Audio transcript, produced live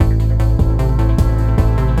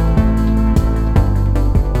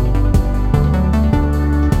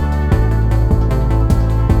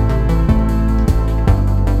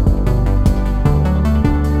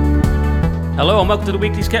and welcome to the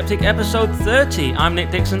Weekly Skeptic, episode 30. I'm Nick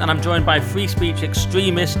Dixon, and I'm joined by free speech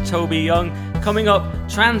extremist Toby Young. Coming up,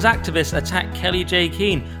 trans activists attack Kelly J.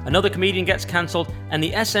 Keane, another comedian gets cancelled, and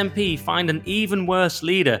the SNP find an even worse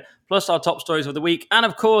leader. Plus our top stories of the week, and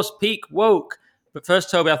of course, peak woke. But first,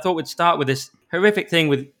 Toby, I thought we'd start with this horrific thing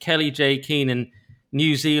with Kelly J. Keane in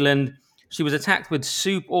New Zealand. She was attacked with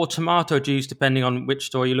soup or tomato juice, depending on which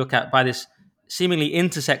story you look at, by this seemingly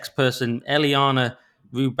intersex person, Eliana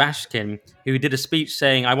Rubashkin, who did a speech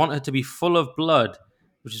saying, "I want her to be full of blood,"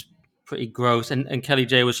 which is pretty gross. And Kelly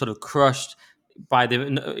J was sort of crushed by there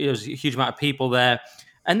was a huge amount of people there.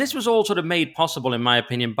 And this was all sort of made possible, in my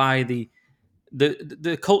opinion, by the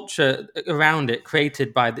culture around it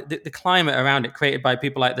created by the climate around it created by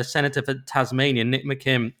people like the Senator for Tasmania, Nick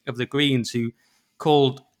McKim of the Greens, who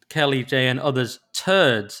called Kelly J and others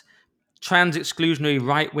turds, trans exclusionary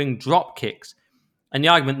right-wing drop kicks. And the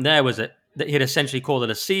argument there was that he'd essentially called it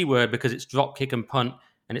a C word because it's drop kick and punt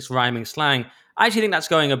and it's rhyming slang. I actually think that's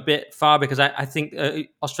going a bit far because I think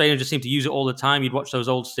Australians just seem to use it all the time. You'd watch those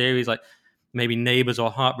old series like maybe Neighbours or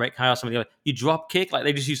Heartbreak High or something like that. You drop kick, like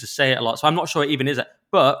they just used to say it a lot. So I'm not sure it even is it.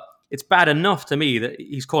 But it's bad enough to me that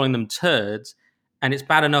he's calling them turds, and it's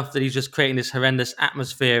bad enough that he's just creating this horrendous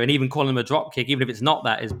atmosphere, and even calling them a drop kick, even if it's not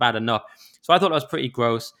that, is bad enough. So I thought that was pretty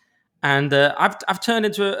gross. And I've turned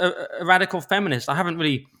into a radical feminist. I haven't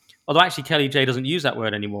really, although actually Kelly J doesn't use that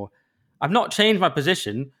word anymore. I've not changed my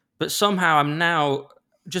position, but somehow I'm now,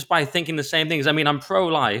 just by thinking the same things. I mean, I'm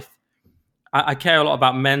pro-life. I care a lot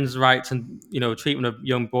about men's rights and, treatment of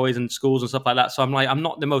young boys in schools and stuff like that. So I'm like, I'm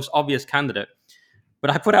not the most obvious candidate. But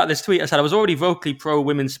I put out this tweet. I said I was already vocally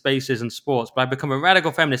pro-women's spaces and sports, but I've become a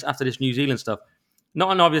radical feminist after this New Zealand stuff.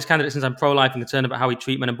 Not an obvious candidate since I'm pro-life and concerned about how we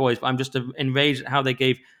treat men and boys, but I'm just enraged at how they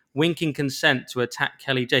gave winking consent to attack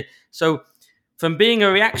Kelly J. So from being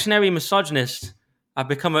a reactionary misogynist, I've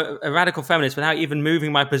become a radical feminist without even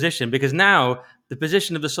moving my position, because now the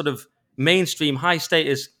position of the sort of mainstream high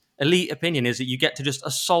status elite opinion is that you get to just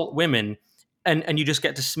assault women and you just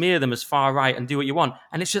get to smear them as far right and do what you want.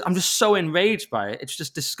 And it's just, I'm just so enraged by it. It's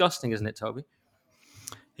just disgusting, isn't it, Toby?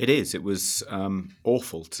 It is. It was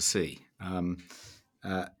awful to see. And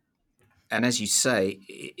as you say,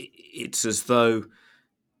 it's as though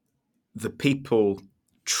the people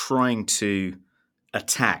trying to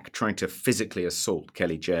physically assault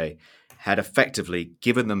Kelly J had effectively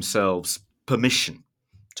given themselves permission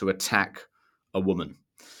to attack a woman.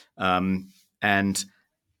 And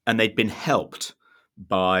they'd been helped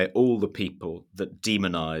by all the people that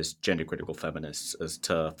demonize gender-critical feminists as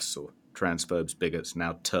TERFs or transphobes, bigots,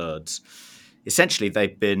 now turds. Essentially,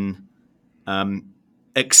 they've been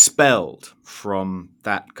expelled from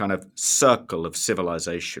that kind of circle of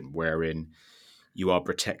civilization wherein you are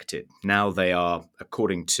protected. Now they are,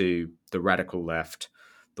 according to the radical left,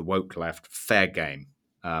 the woke left, fair game.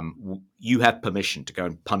 You have permission to go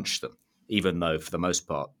and punch them, even though for the most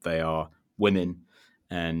part they are women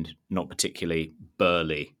and not particularly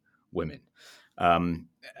burly women.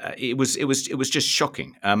 It was just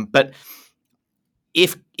shocking. But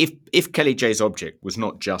if Kelly J's object was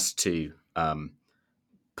not just to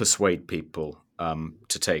persuade people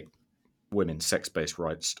to take women's sex-based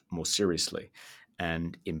rights more seriously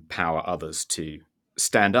and empower others to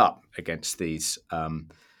stand up against these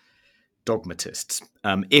dogmatists,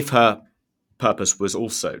 if her purpose was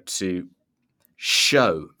also to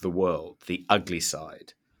show the world the ugly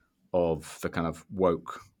side of the kind of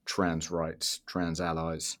woke trans rights, trans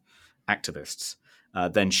allies, activists,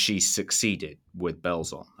 then she succeeded with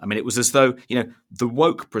bells on. I mean, it was as though, the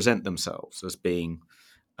woke present themselves as being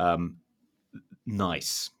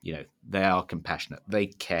nice. They are compassionate. They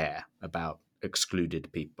care about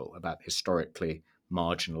excluded people, about historically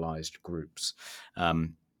marginalized groups.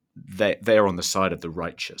 They are on the side of the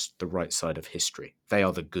righteous, the right side of history. They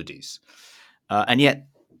are the goodies. And yet,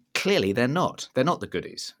 clearly, they're not. They're not the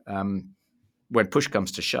goodies. When push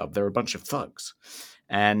comes to shove, they're a bunch of thugs.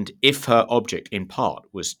 And if her object, in part,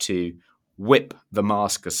 was to whip the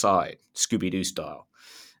mask aside, Scooby-Doo style,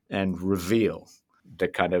 and reveal the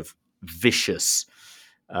kind of vicious,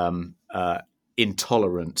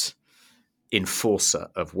 intolerant enforcer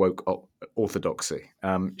of woke orthodoxy,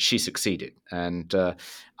 she succeeded. And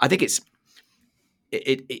I think it's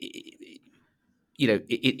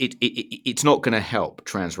not going to help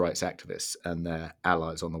trans rights activists and their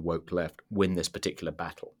allies on the woke left win this particular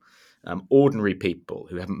battle. Ordinary people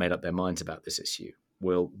who haven't made up their minds about this issue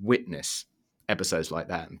will witness episodes like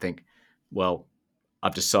that and think, well,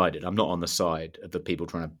 I've decided I'm not on the side of the people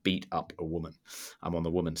trying to beat up a woman. I'm on the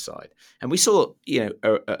woman's side. And we saw, a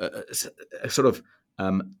sort of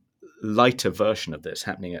lighter version of this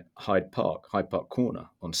happening at Hyde Park Corner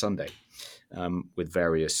on Sunday, with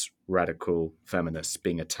various radical feminists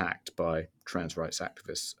being attacked by trans rights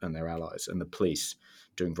activists and their allies, and the police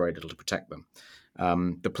doing very little to protect them.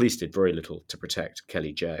 The police did very little to protect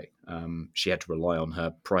Kelly J. She had to rely on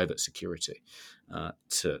her private security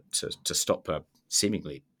to stop her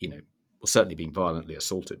seemingly, certainly being violently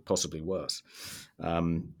assaulted, possibly worse.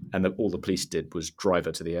 And all the police did was drive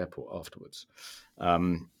her to the airport afterwards.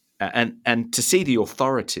 And to see the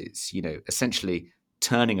authorities, essentially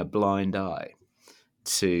turning a blind eye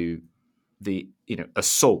to the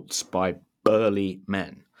assaults by burly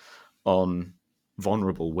men on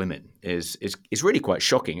vulnerable women is really quite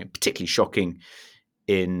shocking, and particularly shocking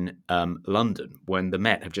in London, when the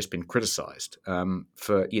Met have just been criticised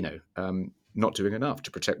for not doing enough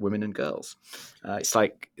to protect women and girls. It's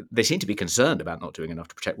like they seem to be concerned about not doing enough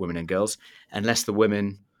to protect women and girls, unless the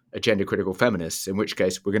women are gender critical feminists, in which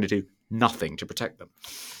case we're going to do nothing to protect them.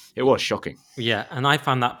 It was shocking. Yeah, and I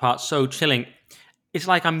found that part so chilling. It's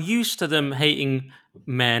like I'm used to them hating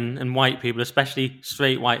men and white people, especially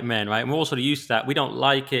straight white men, right? And we're all sort of used to that. We don't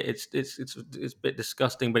like it. It's a bit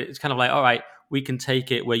disgusting, but it's kind of like, all right, we can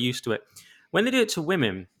take it. We're used to it. When they do it to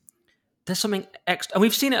women, there's something extra, and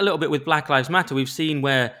we've seen it a little bit with Black Lives Matter. We've seen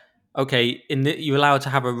where, okay, you're allowed to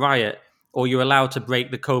have a riot, or you're allowed to break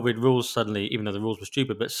the COVID rules suddenly, even though the rules were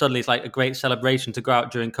stupid. But suddenly, it's like a great celebration to go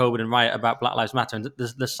out during COVID and riot about Black Lives Matter, and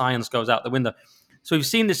the science goes out the window. So we've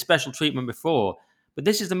seen this special treatment before, but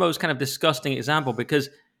this is the most kind of disgusting example because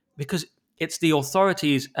it's the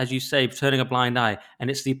authorities, as you say, turning a blind eye, and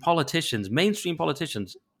it's the politicians, mainstream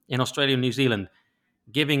politicians in Australia and New Zealand,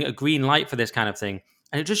 giving a green light for this kind of thing.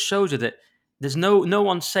 And it just shows you that there's no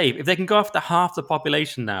one safe. If they can go after half the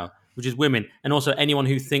population now, which is women, and also anyone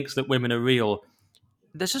who thinks that women are real,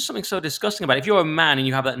 there's just something so disgusting about it. If you're a man and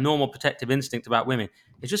you have that normal protective instinct about women,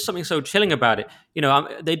 it's just something so chilling about it.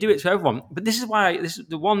 They do it to everyone. But this is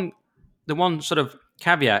the one sort of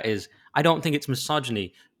caveat is I don't think it's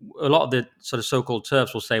misogyny. A lot of the sort of so-called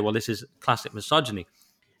TERFs will say, well, this is classic misogyny.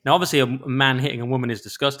 Now, obviously, a man hitting a woman is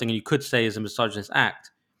disgusting, and you could say is a misogynist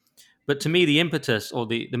act. But to me, the impetus or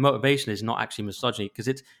the motivation is not actually misogyny,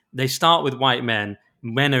 because they start with white men.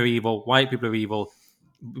 Men are evil. White people are evil.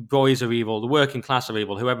 Boys are evil. The working class are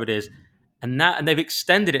evil. Whoever it is, and they've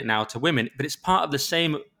extended it now to women. But it's part of the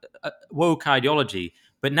same woke ideology.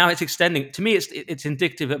 But now it's extending. To me, it's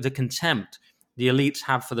indicative of the contempt the elites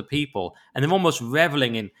have for the people, and they're almost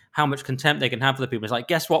reveling in how much contempt they can have for the people. It's like,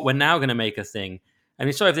 guess what? We're now going to make a thing. I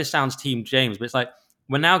mean, sorry if this sounds Team James, but it's like,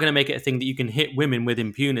 we're now going to make it a thing that you can hit women with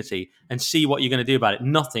impunity and see what you're going to do about it.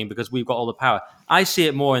 Nothing, because we've got all the power. I see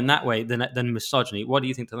it more in that way than misogyny. What do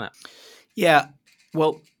you think to that? Yeah,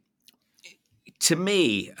 well, to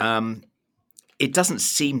me, it doesn't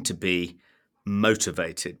seem to be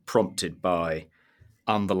prompted by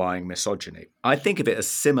underlying misogyny. I think of it as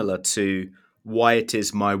similar to why it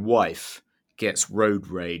is my wife gets road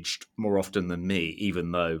raged more often than me,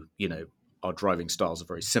 even though, our driving styles are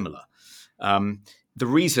very similar. The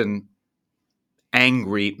reason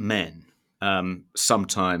angry men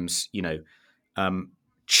sometimes,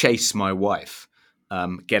 chase my wife,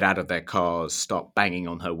 get out of their cars, start banging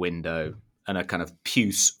on her window, and are kind of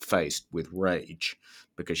puce-faced with rage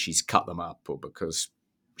because she's cut them up or because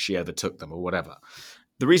she overtook them or whatever.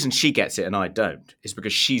 The reason she gets it and I don't is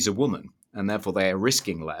because she's a woman, and therefore they are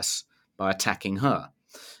risking less by attacking her.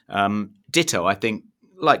 Ditto, I think,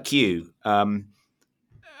 like you,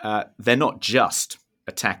 they're not just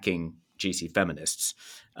attacking GC feminists.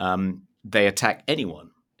 They attack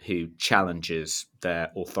anyone who challenges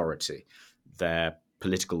their authority, their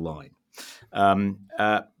political line.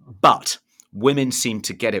 But women seem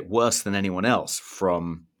to get it worse than anyone else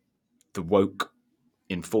from the woke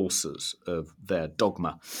enforcers of their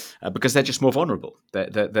dogma, because they're just more vulnerable.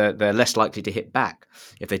 They're less likely to hit back.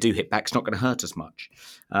 If they do hit back, it's not going to hurt as much.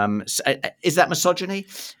 Is that misogyny?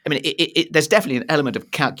 I mean, there's definitely an element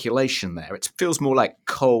of calculation there. It feels more like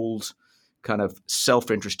cold, kind of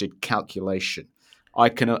self-interested calculation. I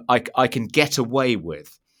can get away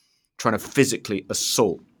with trying to physically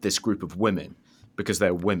assault this group of women because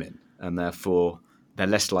they're women, and therefore they're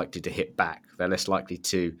less likely to hit back. They're less likely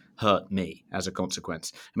to hurt me as a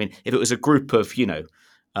consequence. I mean, if it was a group of,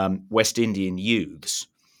 West Indian youths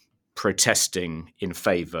protesting in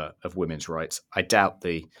favor of women's rights, I doubt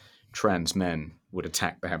the trans men would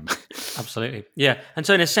attack them. Absolutely. Yeah. And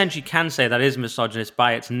so in a sense, you can say that is misogynist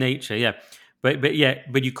by its nature. Yeah. But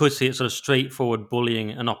you could see it sort of straightforward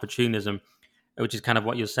bullying and opportunism, which is kind of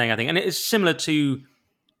what you're saying, I think. And it is similar to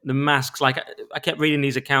the masks. Like, I kept reading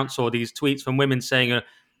these accounts or these tweets from women saying,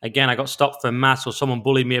 Again, I got stopped for a mask, or someone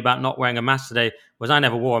bullied me about not wearing a mask today, whereas I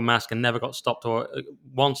never wore a mask and never got stopped or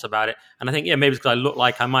once about it. And I think, yeah, maybe it's because I look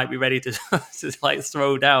like I might be ready to, to like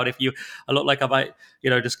throw down. I look like I might,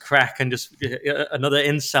 just crack and just another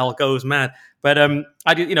incel goes mad. But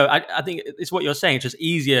I do, I think it's what you're saying. It's just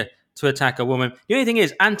easier to attack a woman. The only thing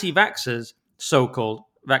is, anti-vaxxers, so-called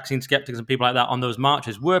vaccine skeptics and people like that on those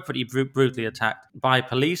marches were pretty brutally attacked by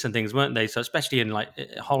police and things, weren't they? So especially in like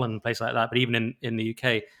Holland and places like that, but even in the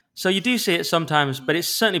UK. So you do see it sometimes, but it's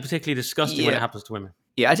certainly particularly disgusting when it happens to women.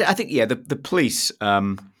 Yeah, I think the police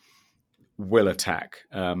will attack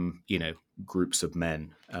groups of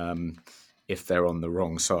men if they're on the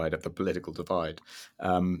wrong side of the political divide.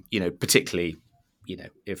 Particularly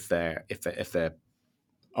if they're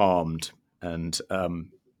armed and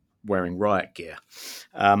wearing riot gear.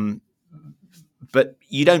 But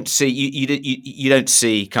you don't see you don't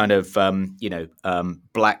see kind of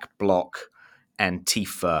black bloc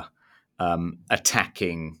Antifa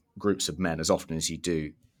attacking groups of men as often as you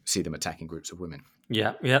do see them attacking groups of women.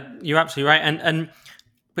 Yeah, you're absolutely right.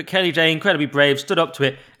 But Kelly J, incredibly brave, stood up to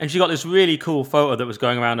it, and she got this really cool photo that was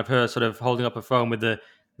going around of her sort of holding up her phone with the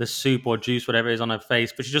soup or juice, whatever it is, on her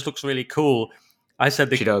face. But she just looks really cool.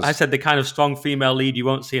 She does. I said the kind of strong female lead you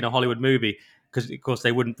won't see in a Hollywood movie, because of course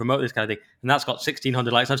they wouldn't promote this kind of thing. And that's got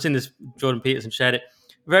 1,600 likes. I've seen this. Jordan Peterson shared it.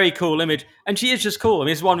 Very cool image, and she is just cool. I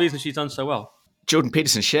mean, it's one reason she's done so well. Jordan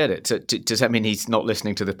Peterson shared it. Does that mean he's not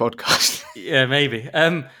listening to the podcast? Yeah, maybe.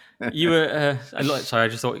 You were. Sorry, I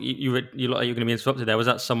just thought you looked like you were going to be interrupted there. Was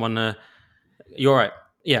that someone? You're right.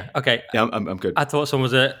 Yeah. Okay. Yeah, I'm good. I thought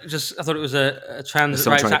someone was I thought it was a trans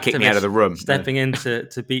someone rights trying to kick me out of the room, stepping in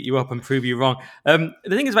to beat you up and prove you wrong. The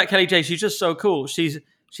thing is about Kelly J, she's just so cool. She's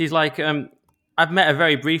like, I've met her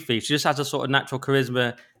very briefly. She just has a sort of natural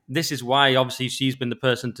charisma. This is why, obviously, she's been the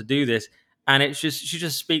person to do this. And it's just, she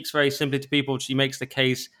just speaks very simply to people. She makes the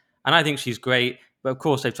case, and I think she's great. But of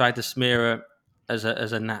course, they've tried to smear her as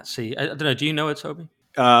a Nazi. I don't know. Do you know her, Toby?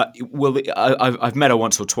 Well, I've met her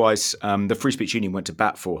once or twice. The Free Speech Union went to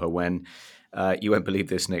bat for her when, you won't believe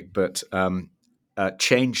this, Nick, but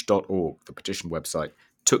change.org, the petition website,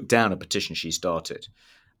 took down a petition she started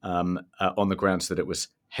on the grounds that it was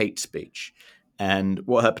hate speech. And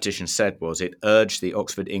what her petition said was it urged the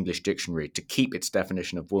Oxford English Dictionary to keep its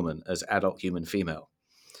definition of woman as adult human female.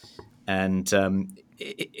 And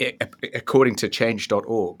according to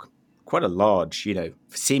change.org, quite a large,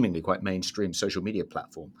 seemingly quite mainstream social media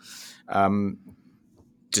platform,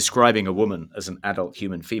 describing a woman as an adult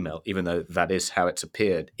human female, even though that is how it's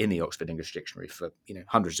appeared in the Oxford English Dictionary for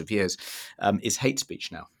hundreds of years, is hate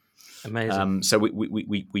speech now. Amazing. So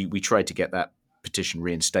we tried to get that petition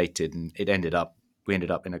reinstated, and we ended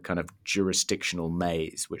up in a kind of jurisdictional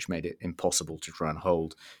maze, which made it impossible to try and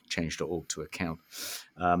hold change.org to account.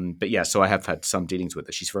 But yeah, so I have had some dealings with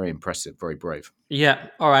her. She's very impressive, very brave. Yeah.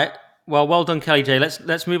 All right. Well done, Kelly J.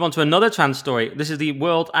 Let's move on to another trans story. This is the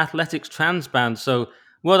World Athletics trans ban. So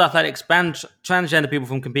World Athletics banned transgender people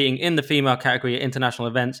from competing in the female category at international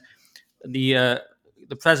events. The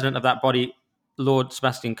president of that body, Lord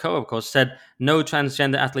Sebastian Coe, of course, said no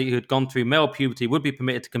transgender athlete who had gone through male puberty would be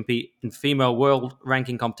permitted to compete in female world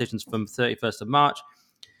ranking competitions from 31st of March.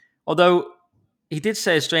 Although he did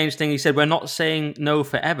say a strange thing. He said, we're not saying no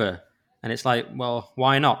forever. And it's like, well,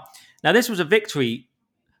 why not? Now, this was a victory.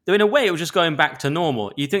 Though in a way, it was just going back to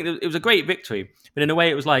normal. You think that it was a great victory, but in a way,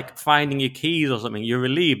 it was like finding your keys or something. You're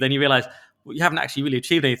relieved. Then you realize, well, you haven't actually really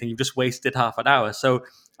achieved anything. You've just wasted half an hour. So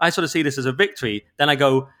I sort of see this as a victory. Then I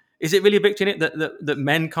go, is it really a victory in it that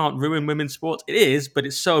men can't ruin women's sports? It is, but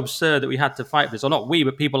it's so absurd that we had to fight for this. Or not we,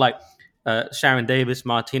 but people like Sharon Davis,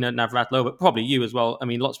 Martina Navratilova, probably you as well. I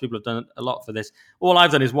mean, lots of people have done a lot for this. All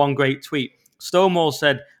I've done is one great tweet. Stonewall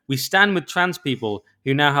said, we stand with trans people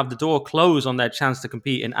who now have the door closed on their chance to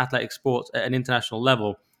compete in athletic sports at an international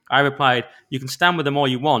level. I replied, you can stand with them all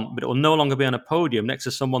you want, but it will no longer be on a podium next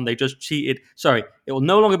to someone they just cheated. Sorry, it will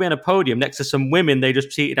no longer be on a podium next to some women they just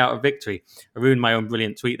cheated out of victory. I ruined my own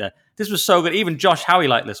brilliant tweet there. This was so good. Even Josh Howie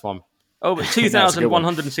liked this one. Over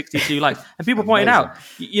 2,162 likes. And people pointed out,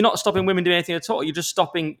 you're not stopping women doing anything at all. You're not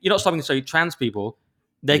stopping trans people.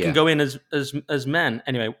 They can go in as men.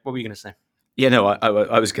 Anyway, what were you going to say? Yeah, no,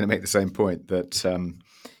 I was going to make the same point that,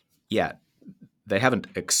 they haven't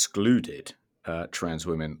excluded trans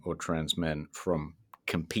women or trans men from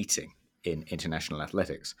competing in international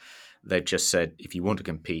athletics. They've just said, if you want to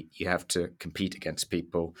compete, you have to compete against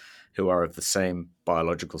people who are of the same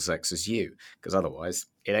biological sex as you, because otherwise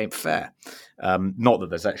it ain't fair. Not that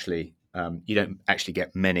there's actually, you don't actually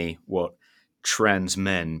get many trans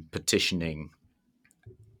men petitioning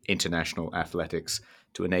international athletics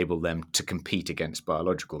to enable them to compete against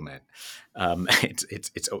biological men.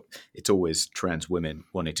 It's always trans women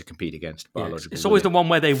wanting to compete against biological. It's always women. the one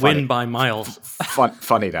where they win by miles.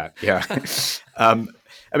 Funny that, yeah. I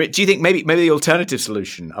mean, do you think maybe the alternative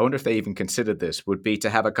solution? I wonder if they even considered this. Would be to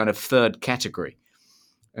have a kind of third category,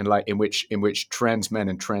 and like in which trans men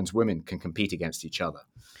and trans women can compete against each other.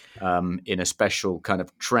 In a special kind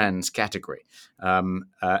of trans category,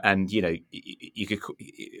 and you could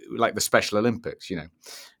like the Special Olympics,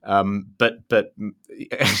 but they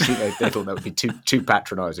thought that would be too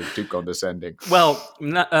patronising, too condescending. Well,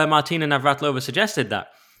 Martina Navratilova suggested that.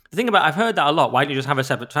 The thing about I've heard that a lot. Why don't you just have a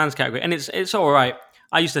separate trans category? And it's all right.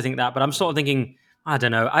 I used to think that, but I'm sort of thinking, I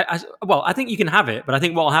don't know. I think you can have it, but I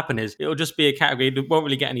think what will happen is it'll just be a category. It won't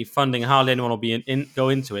really get any funding. Hardly anyone will be go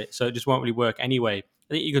into it, so it just won't really work anyway.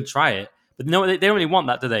 I think you can try it, but no, they don't really want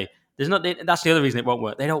that, do they? That's the other reason it won't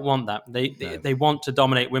work. They don't want that. They want to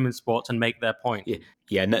dominate women's sports and make their point.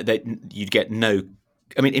 Yeah. No, you'd get no.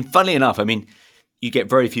 I mean, funnily enough, you get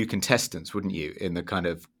very few contestants, wouldn't you, in the kind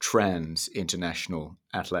of trans international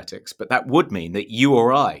athletics? But that would mean that you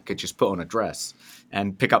or I could just put on a dress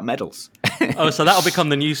and pick up medals. So that'll become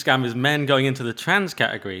the new scam: is men going into the trans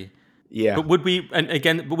category. Yeah. But would we? And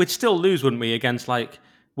again, but we'd still lose, wouldn't we? Against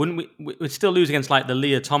wouldn't we? We'd still lose against the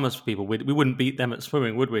Leah Thomas people. We wouldn't beat them at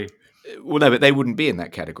swimming, would we? Well, no, but they wouldn't be in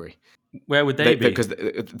that category. Where would they be? Because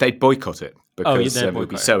they'd boycott it because it would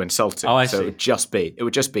be so insulting. Oh, I see. So it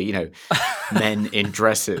would just be men in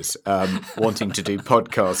dresses wanting to do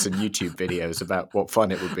podcasts and YouTube videos about what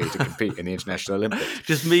fun it would be to compete in the International Olympics.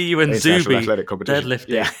 Just me, you, and Zuby deadlifting.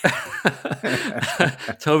 Yeah.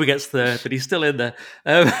 Toby gets third, but he's still in there.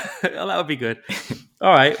 Well, that would be good.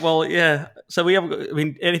 All right. Well, yeah. So we have.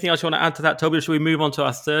 Anything else you want to add to that, Toby? Or should we move on to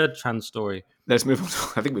our third trans story? Let's move on.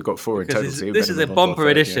 I think we've got 4 in total. This is a bumper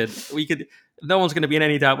edition. Yeah. No one's going to be in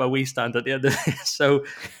any doubt where we stand at the end of this. So,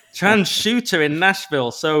 trans shooter in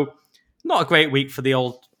Nashville. So, not a great week for the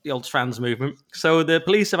old trans movement. So, the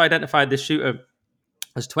police have identified this shooter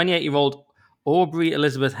as 28-year-old Aubrey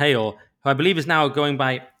Elizabeth Hale, who I believe is now going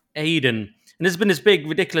by Aiden. And there's been this big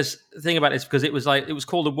ridiculous thing about this because it was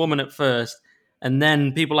called a woman at first, and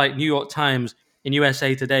then people like New York Times and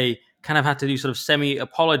USA Today kind of had to do sort of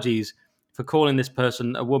semi-apologies for calling this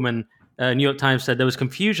person a woman. New York Times said there was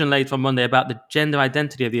confusion later on Monday about the gender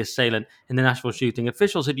identity of the assailant in the Nashville shooting.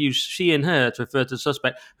 Officials had used she and her to refer to the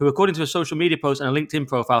suspect, who, according to a social media post and a LinkedIn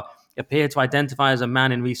profile, appeared to identify as a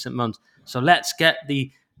man in recent months. So let's get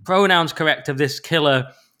the pronouns correct of this killer.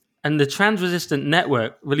 And the Trans Resistant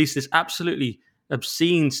Network released this absolutely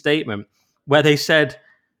obscene statement where they said,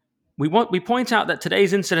 we point out that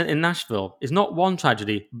today's incident in Nashville is not one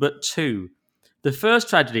tragedy, but 2. The first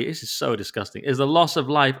tragedy, this is so disgusting, is the loss of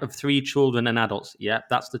life of 3 children and adults. Yeah,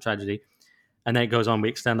 that's the tragedy. And then it goes on, we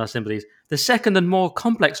extend our sympathies. The second and more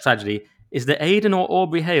complex tragedy is that Aiden or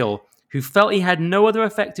Aubrey Hale, who felt he had no other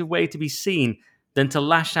effective way to be seen than to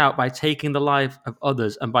lash out by taking the life of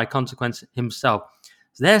others and by consequence himself.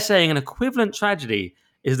 So they're saying an equivalent tragedy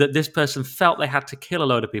is that this person felt they had to kill a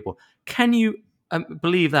load of people. Can you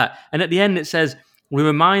believe that? And at the end it says, we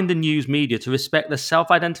remind the news media to respect the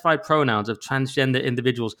self-identified pronouns of transgender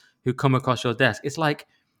individuals who come across your desk. It's like,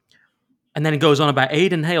 and then it goes on about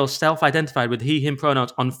Aiden Hale self-identified with he, him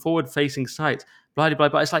pronouns on forward-facing sites, blah, blah, blah,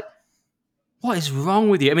 blah. It's like, what is wrong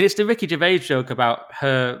with you? I mean, it's the Ricky Gervais joke about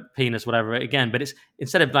her penis, whatever, again, but it's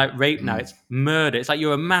instead of like rape now, it's murder. It's like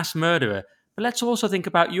you're a mass murderer. But let's also think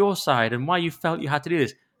about your side and why you felt you had to do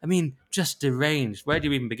this. I mean, just deranged. Where do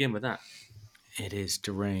you even begin with that? It is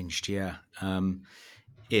deranged, yeah. I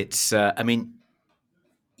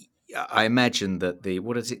imagine that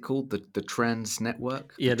what is it called? The Trans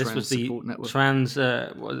Network? Yeah, this was the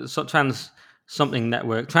Trans something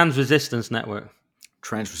network, Trans Resistance Network.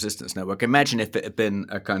 Trans Resistance Network. Imagine if it had been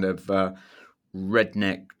a kind of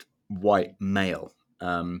rednecked white male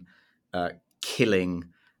killing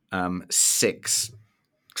 6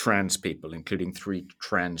 trans people, including 3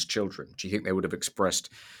 trans children. Do you think they would have expressed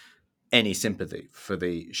any sympathy for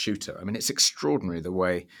the shooter? I mean, it's extraordinary the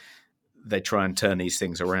way they try and turn these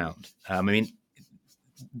things around.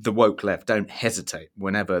 The woke left don't hesitate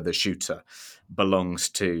whenever the shooter belongs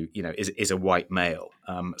to, is a white male.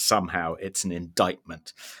 Somehow it's an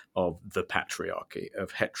indictment of the patriarchy,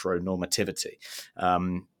 of heteronormativity.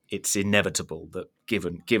 It's inevitable that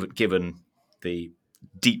given the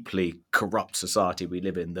deeply corrupt society we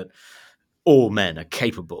live in, that all men are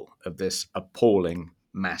capable of this appalling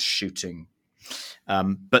mass shooting.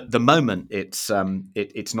 But the moment it's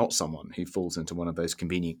not someone who falls into one of those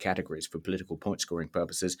convenient categories for political point scoring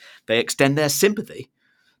purposes, they extend their sympathy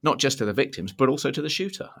not just to the victims, but also to the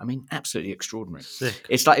shooter. I mean, absolutely extraordinary. Sick.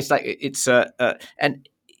 And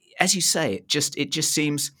as you say, it just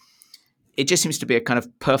seems to be a kind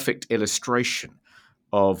of perfect illustration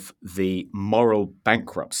of the moral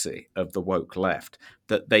bankruptcy of the woke left,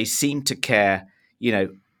 that they seem to care,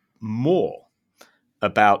 more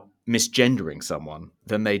about misgendering someone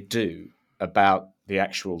than they do about the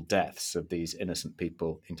actual deaths of these innocent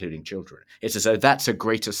people, including children. It's as though that's a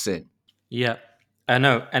greater sin. Yeah, I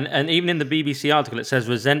know. And even in the BBC article, it says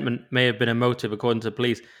resentment may have been a motive, according to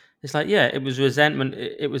police. It's like, yeah, it was resentment.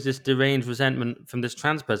 It was this deranged resentment from this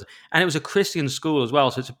trans person. And it was a Christian school as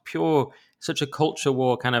well. So it's such a culture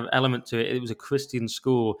war kind of element to it. It was a Christian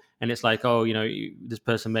school. And it's like, oh, this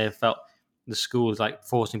person may have felt the school is like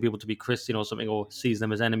forcing people to be Christian or something, or sees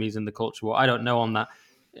them as enemies in the culture war. I don't know on that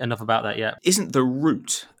enough about that yet. Isn't the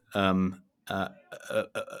root of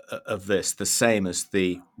this the same as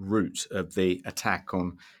the root of the attack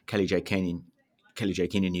on Kelly J. Keane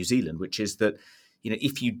in New Zealand, which is that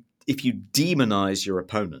if you demonize your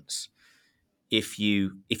opponents, if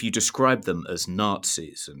you describe them as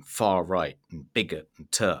Nazis and far right and bigot and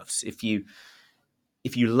TERFs, if you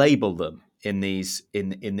label them in this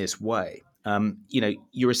way,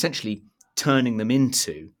 you're essentially turning them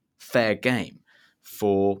into fair game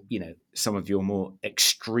for some of your more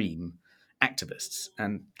extreme activists,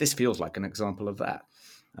 and this feels like an example of that.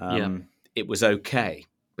 Yeah. It was okay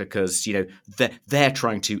because they're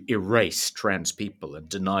trying to erase trans people and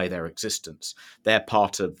deny their existence. They're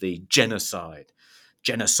part of the genocidal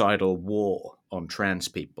war on trans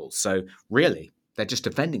people. So really, they're just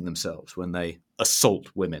defending themselves when they assault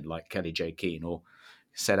women like Kelly J. Keane or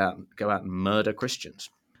go out and murder Christians.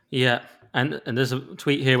 Yeah, and there's a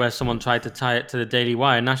tweet here where someone tried to tie it to the Daily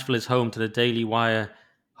Wire. Nashville is home to the Daily Wire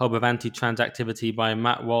hub of anti-trans activity by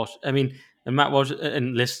Matt Walsh. I mean, and Matt Walsh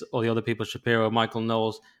and lists all the other people: Shapiro, Michael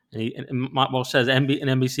Knowles, and Matt Walsh says an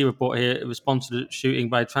NBC report here responds to the shooting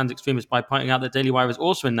by trans extremists by pointing out that Daily Wire is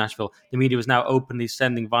also in Nashville. The media is now openly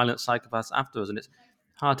sending violent psychopaths after us, and it's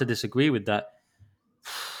hard to disagree with that.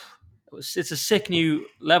 It's a sick new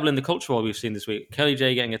level in the culture war we've seen this week. Kelly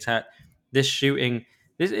J getting attacked, this shooting.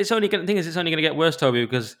 It's only going. The thing is, it's only going to get worse, Toby.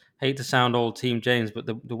 Because I hate to sound old Team James, but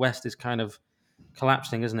the West is kind of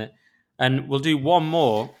collapsing, isn't it? And we'll do one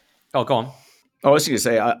more. Oh, go on. I was going to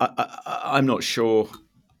say, I'm not sure.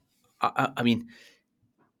 I mean,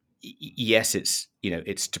 yes,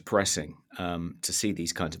 it's depressing to see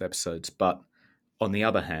these kinds of episodes, but on the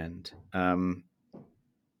other hand,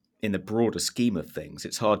 in the broader scheme of things,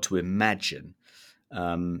 it's hard to imagine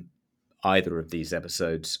either of these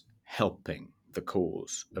episodes helping the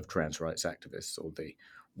cause of trans rights activists or the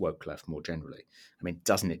woke left more generally. I mean,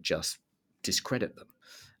 doesn't it just discredit them?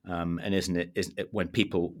 And isn't it when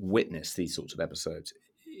people witness these sorts of episodes,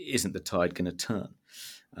 isn't the tide going to turn?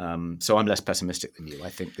 So I'm less pessimistic than you. I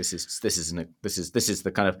think this is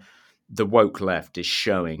the kind of the woke left is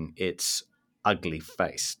showing its ugly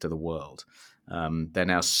face to the world. They're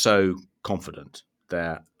now so confident,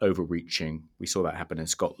 they're overreaching. We saw that happen in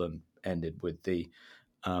Scotland, ended with the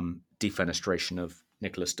defenestration of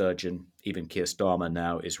Nicola Sturgeon. Even Keir Starmer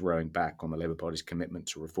now is rowing back on the Labour Party's commitment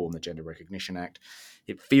to reform the Gender Recognition Act.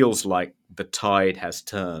 It feels like the tide has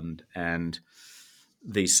turned, and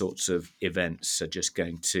these sorts of events are just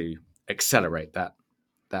going to accelerate that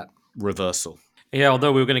reversal. Yeah,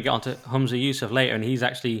 although we were going to get onto Humza Yousaf later, and he's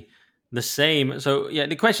actually the same. So, yeah,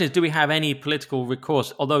 the question is, do we have any political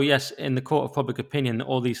recourse? Although, yes, in the court of public opinion,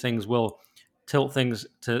 all these things will tilt things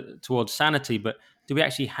towards sanity, but do we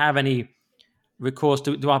actually have any recourse?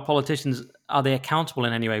 Do our politicians, are they accountable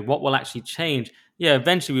in any way? What will actually change? Yeah,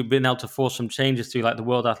 eventually we've been able to force some changes through like the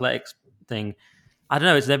World Athletics thing. I don't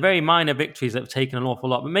know. They're very minor victories that have taken an awful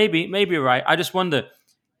lot, but maybe you're right. I just wonder.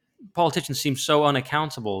 Politicians seem so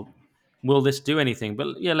unaccountable. Will this do anything?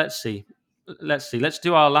 But yeah, let's see. Let's see. Let's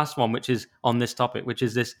do our last one, which is on this topic, which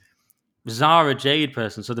is this Zara Jade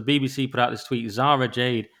person. So the BBC put out this tweet: Zara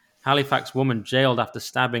Jade, Halifax woman jailed after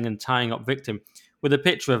stabbing and tying up victim, with a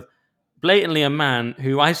picture of blatantly a man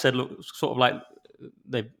who I said looks sort of like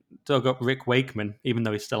they dug up Rick Wakeman, even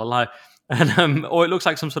though he's still alive, and or it looks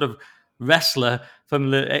like some sort of wrestler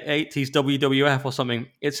from the 80s WWF or something.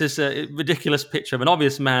 It's this ridiculous picture of an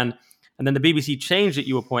obvious man, and then the BBC changed it.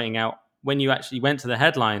 You were pointing out when you actually went to the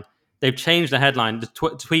headline. They've changed the headline.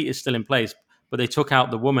 The tweet is still in place, but they took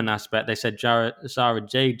out the woman aspect. They said Zara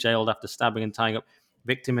Jade jailed after stabbing and tying up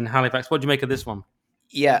victim in Halifax. What do you make of this one?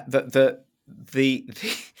 Yeah,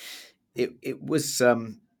 it was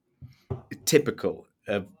typical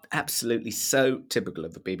of absolutely so typical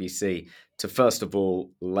of the BBC to first of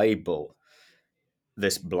all label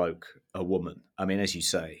this bloke a woman. I mean, as you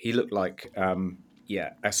say, he looked like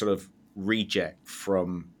yeah, a sort of reject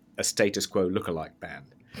from a status quo lookalike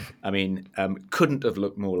band. I mean, couldn't have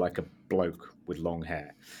looked more like a bloke with long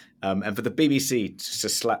hair. And for the BBC to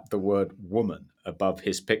slap the word woman above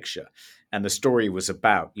his picture. And the story was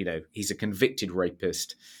about, he's a convicted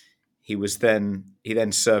rapist. He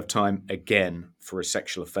then served time again for a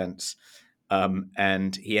sexual offence,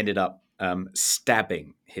 and he ended up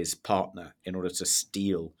stabbing his partner in order to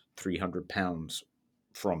steal £300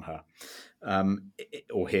 from her,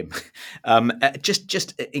 or him.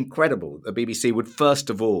 Just incredible. The BBC would first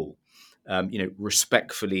of all,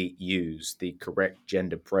 respectfully use the correct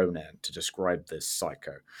gender pronoun to describe this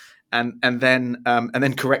psycho, and then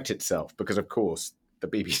correct itself because, of course, the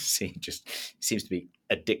BBC just seems to be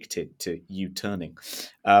addicted to U-turning.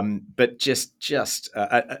 But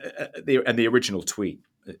the original tweet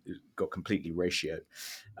got completely ratioed.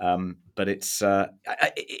 But it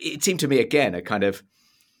seemed to me again a kind of,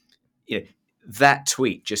 that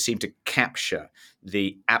tweet just seemed to capture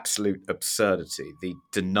the absolute absurdity, the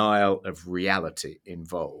denial of reality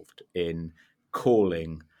involved in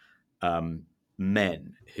calling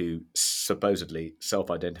men who supposedly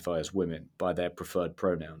self-identify as women by their preferred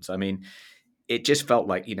pronouns. I mean, it just felt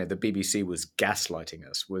like, the BBC was gaslighting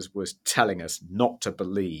us, was telling us not to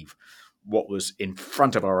believe what was in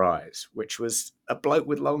front of our eyes, which was a bloke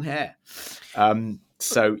with long hair.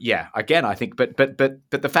 So yeah, again, I think, but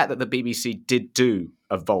the fact that the BBC did do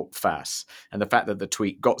a volte-face, and the fact that the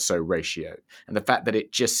tweet got so ratioed, and the fact that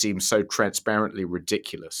it just seems so transparently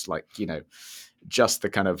ridiculous, like, just the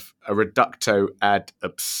kind of a reducto ad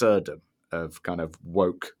absurdum of kind of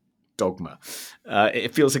woke dogma.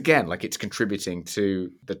 It feels again like it's contributing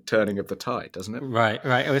to the turning of the tide, doesn't it? Right.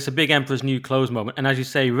 Oh, it's a big Emperor's New Clothes moment. And as you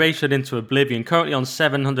say, ratioed into oblivion, currently on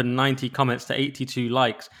 790 comments to 82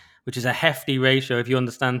 likes, which is a hefty ratio if you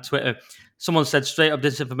understand Twitter. Someone said straight up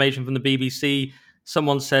disinformation from the BBC.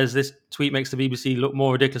 Someone says this tweet makes the BBC look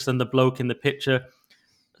more ridiculous than the bloke in the picture.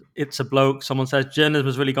 It's a bloke. Someone says journalism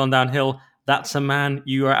has really gone downhill. That's a man.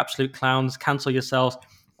 You are absolute clowns. Cancel yourselves.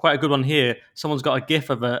 Quite a good one here. Someone's got a gif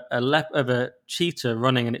of a cheetah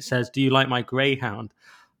running, and it says, "Do you like my greyhound?"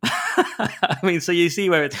 I mean, so you see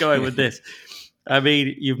where it's going with this. I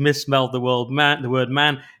mean, you've misspelled the word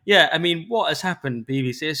man. Yeah, I mean, what has happened,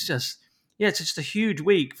 BBC? It's just a huge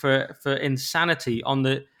week for insanity on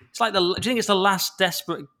the. It's like do you think it's the last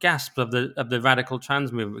desperate gasp of the radical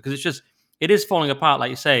trans movement? Because it is falling apart, like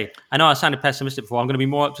you say. I know I sounded pessimistic before. I'm going to be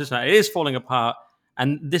more optimistic. It is falling apart,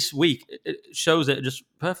 and this week it shows it just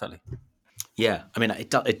perfectly. Yeah, I mean, it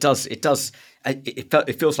does.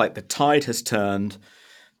 It feels like the tide has turned.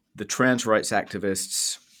 The trans rights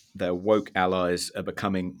activists, their woke allies, are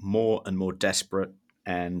becoming more and more desperate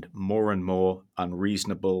and more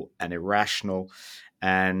unreasonable and irrational.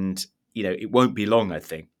 And, it won't be long, I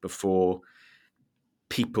think, before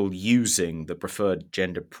people using the preferred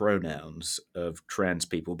gender pronouns of trans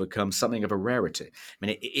people become something of a rarity. I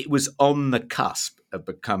mean, it was on the cusp of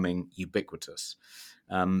becoming ubiquitous,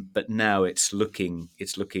 but now it's looking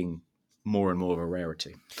more and more of a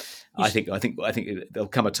rarity. I think there'll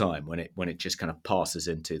come a time when it just kind of passes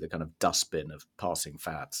into the kind of dustbin of passing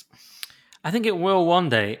fads. I think it will one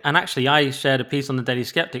day. And actually, I shared a piece on the Daily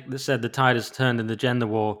Skeptic that said the tide has turned in the gender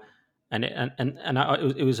war, and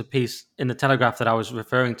it was a piece in the Telegraph that I was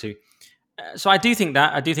referring to. So I do think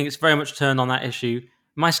it's very much turned on that issue.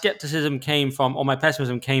 My skepticism my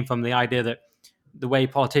pessimism came from the idea that the way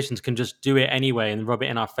politicians can just do it anyway and rub it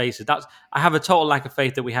in our faces. I have a total lack of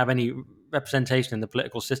faith that we have any representation in the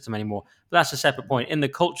political system anymore. But that's a separate point. In the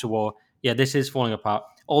culture war, yeah, this is falling apart.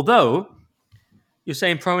 Although you're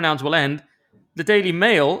saying pronouns will end, the Daily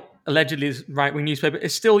Mail, allegedly right-wing newspaper,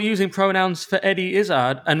 is still using pronouns for Eddie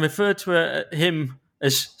Izzard and referred to him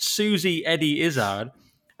as Susie Eddie Izzard.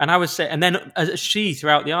 And I was saying, and then as she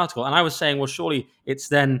throughout the article, and I was saying, well, surely it's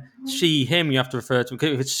then she, him you have to refer to.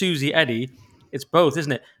 Because if it's Susie Eddie, it's both,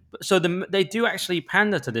 isn't it? So they do actually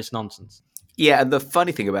pander to this nonsense. Yeah, and the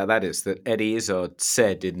funny thing about that is that Eddie Izzard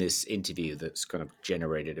said in this interview that's kind of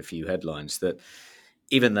generated a few headlines that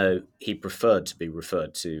even though he preferred to be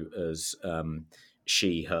referred to as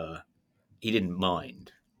she, her, he didn't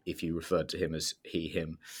mind if you referred to him as he,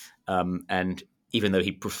 him. And even though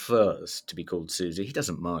he prefers to be called Susie, he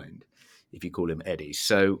doesn't mind if you call him Eddie.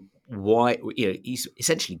 So why, he's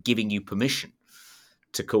essentially giving you permission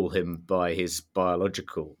to call him by his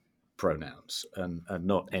biological pronouns and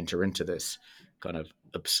not enter into this kind of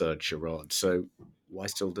absurd charade. So why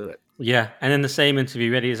still do it? Yeah, and in the same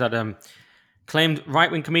interview, Eddie Izzard claimed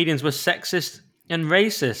right-wing comedians were sexist and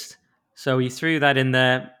racist. So he threw that in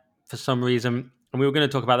there for some reason. And we were going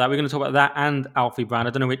to talk about that. We're going to talk about that and Alfie Brown.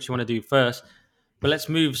 I don't know which you want to do first. But let's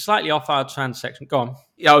move slightly off our trans section. Go on.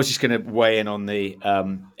 Yeah, I was just going to weigh in on the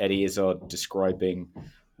Eddie Izzard describing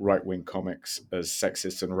right wing comics as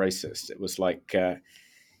sexist and racist. It was like,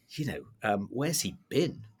 where's he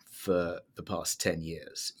been for the past 10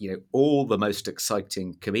 years? All the most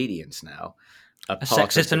exciting comedians now are A part of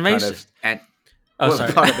sexist the and kind of racist. Oh,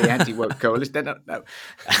 sorry. part of the anti-woke coalition. No,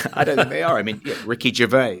 I don't think they are. I mean, Ricky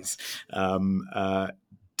Gervais,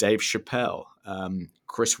 Dave Chappelle,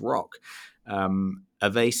 Chris Rock. Are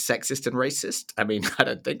they sexist and racist? I mean, I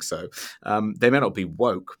don't think so. They may not be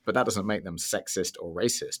woke, but that doesn't make them sexist or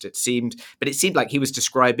racist. It seemed like he was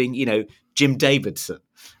describing, Jim Davidson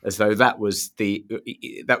as though that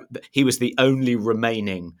he was the only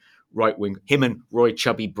remaining right wing. Him and Roy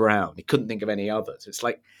Chubby Brown. He couldn't think of any others. It's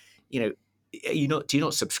like, do you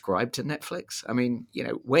not subscribe to Netflix? I mean,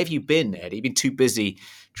 where have you been, Eddie? You've been too busy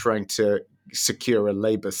trying to secure a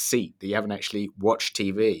Labour seat that you haven't actually watched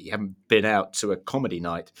TV. You haven't been out to a comedy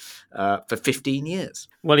night for 15 years.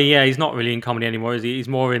 Well, yeah, he's not really in comedy anymore, is he? He's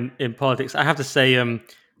more in politics. I have to say,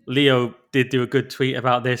 Leo did do a good tweet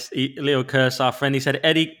about this. Leo Kurz, our friend, he said,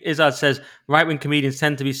 Eddie Izzard says right-wing comedians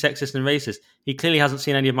tend to be sexist and racist. He clearly hasn't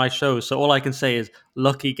seen any of my shows, so all I can say is,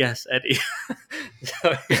 lucky guess, Eddie.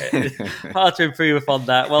 So, yeah, hard to improve upon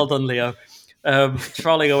that. Well done, Leo.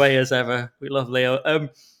 Trolling away as ever. We love Leo.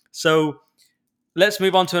 So let's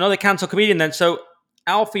move on to another cancelled comedian then. So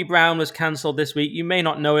Alfie Brown was cancelled this week. You may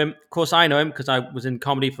not know him. Of course, I know him because I was in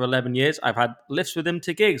comedy for 11 years. I've had lifts with him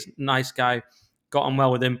to gigs. Nice guy. Got on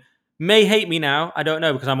well with him. May hate me now. I don't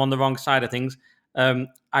know because I'm on the wrong side of things.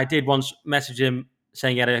 I did once message him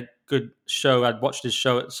saying he had a good show. I'd watched his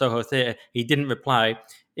show at Soho Theatre. He didn't reply.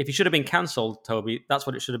 If he should have been cancelled, Toby, that's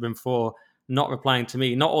what it should have been for, not replying to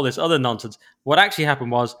me, not all this other nonsense. What actually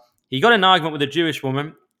happened was he got in an argument with a Jewish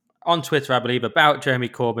woman on Twitter, I believe, about Jeremy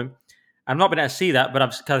Corbyn. I've not been able to see that, but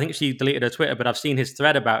I think she deleted her Twitter, but I've seen his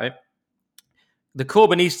thread about it. The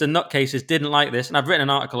Corbynista nutcases didn't like this, and I've written an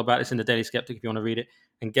article about this in the Daily Skeptic if you want to read it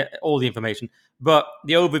and get all the information. But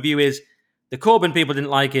the overview is the Corbyn people didn't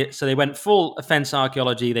like it, so they went full offence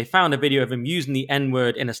archaeology. They found a video of him using the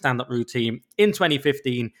N-word in a stand-up routine in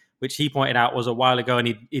 2015, which he pointed out was a while ago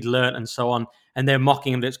and he'd learned and so on, and they're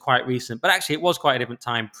mocking him that it's quite recent. But actually, it was quite a different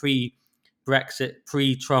time, pre-Brexit,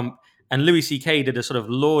 pre-Trump, and Louis C.K. did a sort of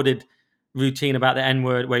lauded routine about the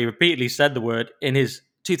N-word where he repeatedly said the word in his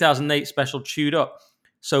 2008 special Chewed Up.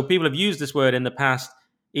 So people have used this word in the past.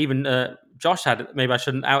 Even Josh had it. Maybe I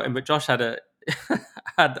shouldn't out him, but Josh had a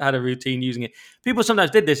had a routine using it. People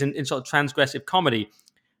sometimes did this in sort of transgressive comedy.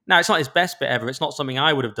 Now, it's not his best bit ever. It's not something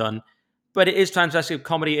I would have done, but it is transgressive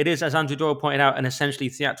comedy. It is, as Andrew Doyle pointed out, an essentially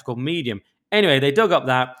theatrical medium. Anyway, they dug up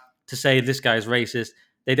that to say this guy is racist.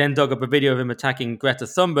 They then dug up a video of him attacking Greta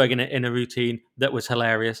Thunberg in a routine that was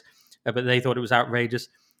hilarious, but they thought it was outrageous.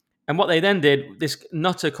 And what they then did, this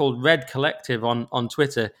nutter called Red Collective on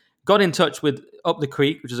Twitter got in touch with Up the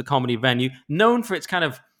Creek, which is a comedy venue known for its kind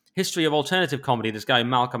of history of alternative comedy. This guy,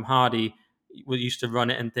 Malcolm Hardy, used to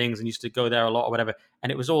run it and things and used to go there a lot or whatever.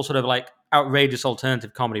 And it was all sort of like outrageous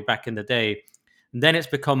alternative comedy back in the day. And then it's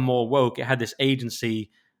become more woke. It had this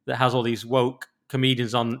agency that has all these woke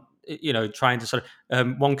comedians on, trying to sort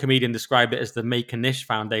of, one comedian described it as the Make-A-Nish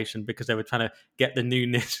Foundation because they were trying to get the new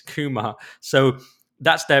Nish Kumar. So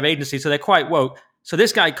that's their agency. So they're quite woke. So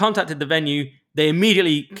this guy contacted the venue. They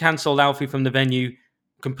immediately cancelled Alfie from the venue,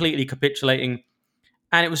 completely capitulating.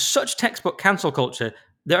 And it was such textbook cancel culture.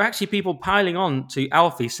 There are actually people piling on to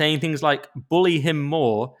Alfie saying things like, bully him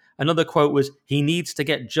more. Another quote was, he needs to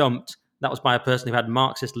get jumped. That was by a person who had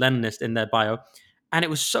Marxist-Leninist in their bio. And it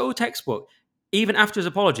was so textbook. Even after his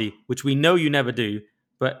apology, which we know you never do,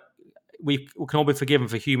 but we can all be forgiven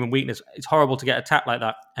for human weakness. It's horrible to get attacked like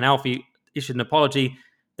that. And Alfie issued an apology.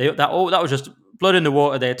 That was just blood in the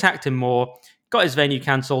water. They attacked him more, got his venue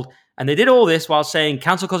cancelled. And they did all this while saying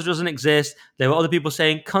cancel culture doesn't exist. There were other people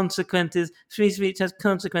saying consequences. Free speech has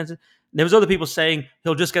consequences. There was other people saying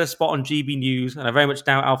he'll just get a spot on GB News. And I very much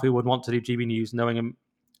doubt Alfie would want to do GB News, knowing him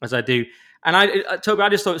as I do. And Toby, I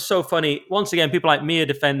just thought it was so funny. Once again, people like me are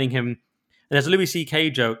defending him. And there's a Louis C.K.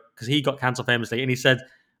 joke, because he got cancelled famously. And he said,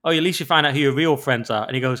 oh, at least you find out who your real friends are.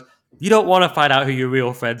 And he goes, you don't want to find out who your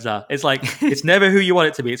real friends are. It's like, it's never who you want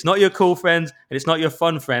it to be. It's not your cool friends, and it's not your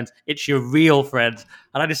fun friends. It's your real friends.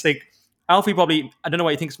 And I just think, Alfie probably, I don't know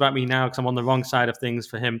what he thinks about me now, because I'm on the wrong side of things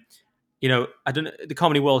for him. The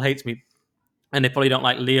comedy world hates me, and they probably don't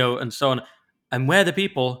like Leo and so on. And we're the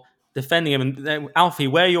people defending him. And Alfie,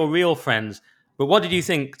 we're your real friends. But what did you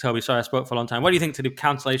think, Toby? Sorry, I spoke for a long time. What do you think to the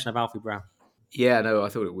cancellation of Alfie Brown? Yeah, no, I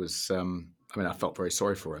thought it was. I felt very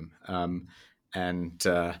sorry for him, and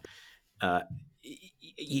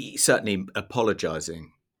he certainly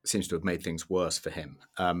apologising seems to have made things worse for him.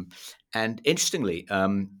 And interestingly,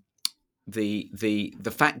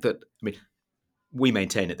 the fact that, I mean, we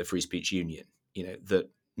maintain at the Free Speech Union, that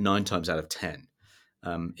 9 times out of 10,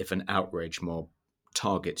 if an outrage mob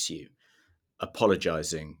targets you,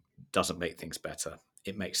 apologizing doesn't make things better.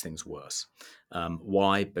 It makes things worse.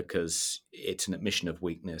 Why? Because it's an admission of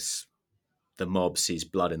weakness. The mob sees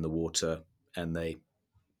blood in the water and they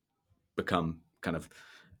become kind of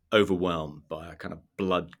overwhelmed by a kind of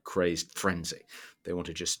blood-crazed frenzy. They want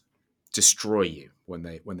to just destroy you when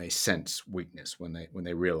they sense weakness, when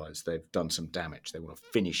they realize they've done some damage. They want to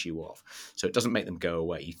finish you off. So it doesn't make them go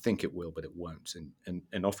away. You think it will, but it won't.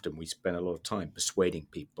 And often we spend a lot of time persuading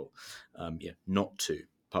people not to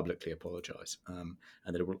publicly apologize, and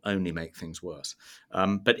that it will only make things worse.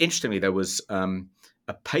 But interestingly, there was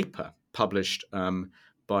a paper published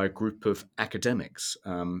by a group of academics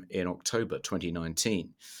in October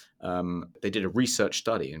 2019. They did a research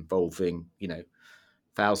study involving,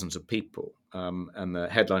 thousands of people. And the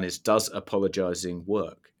headline is, "Does Apologizing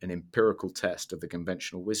Work? An Empirical Test of the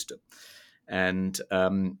Conventional Wisdom." And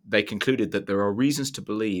they concluded that there are reasons to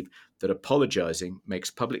believe that apologizing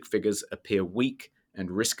makes public figures appear weak and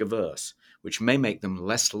risk-averse, which may make them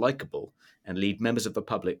less likable and lead members of the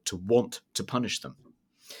public to want to punish them.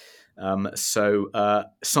 So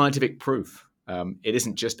scientific proof. It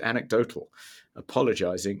isn't just anecdotal.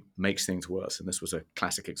 Apologizing makes things worse. And this was a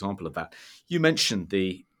classic example of that. You mentioned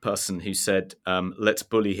the person who said, let's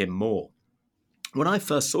bully him more. When I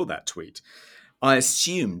first saw that tweet, I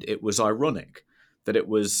assumed it was ironic, that it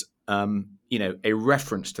was, a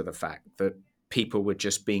reference to the fact that people were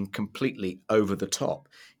just being completely over the top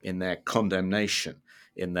in their condemnation,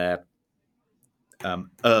 in their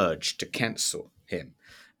urge to cancel him.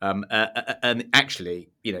 And actually,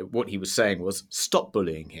 what he was saying was, stop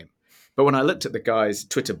bullying him. But when I looked at the guy's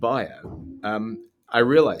Twitter bio, I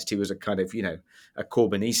realized he was a kind of, a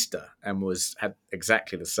Corbynista and had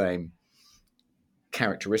exactly the same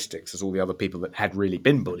characteristics as all the other people that had really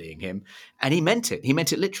been bullying him. And he meant it. He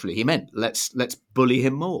meant it literally. He meant, let's bully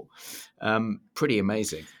him more. Pretty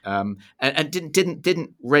amazing. And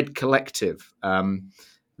didn't Red Collective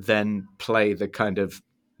then play the kind of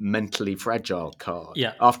mentally fragile card?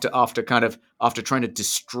 Yeah. After trying to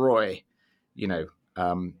destroy,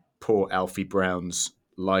 poor Alfie Brown's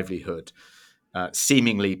livelihood,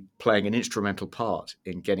 seemingly playing an instrumental part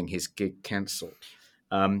in getting his gig cancelled,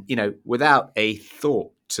 without a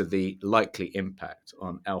thought to the likely impact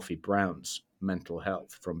on Alfie Brown's mental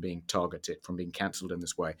health from being targeted, from being cancelled in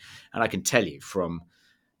this way. And I can tell you from,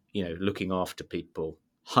 looking after people,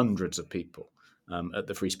 hundreds of people at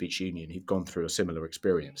the Free Speech Union who've gone through a similar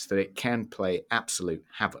experience, that it can play absolute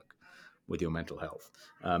havoc with your mental health.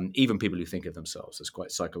 Even people who think of themselves as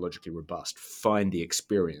quite psychologically robust find the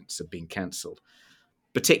experience of being cancelled,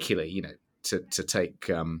 particularly, to take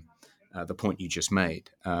the point you just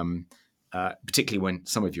made, particularly when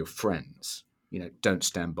some of your friends, don't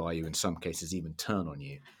stand by you, in some cases even turn on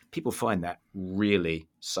you. People find that really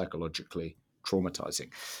psychologically traumatizing.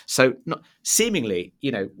 So seemingly,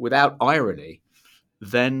 without irony,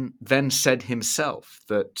 then said himself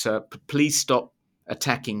that please stop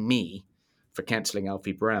attacking me for cancelling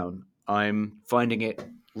Alfie Brown. I'm finding it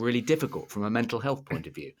really difficult from a mental health point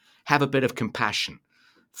of view. Have a bit of compassion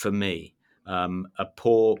for me, a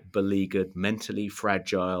poor, beleaguered, mentally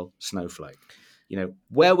fragile snowflake.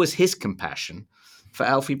 Where was his compassion for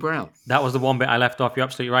Alfie Brown? That was the one bit I left off. You're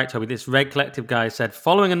absolutely right, Toby. This Red Collective guy said,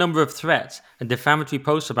 following a number of threats and defamatory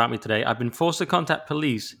posts about me today, I've been forced to contact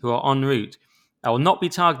police who are en route. I will not be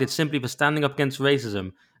targeted simply for standing up against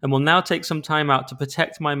racism and will now take some time out to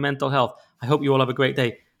protect my mental health. I hope you all have a great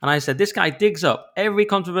day. And I said, this guy digs up every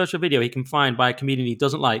controversial video he can find by a comedian he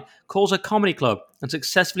doesn't like, calls a comedy club and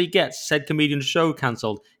successfully gets said comedian's show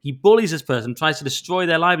cancelled. He bullies this person, tries to destroy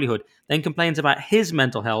their livelihood, then complains about his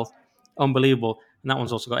mental health. Unbelievable. And that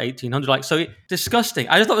one's also got 1,800 likes. So disgusting.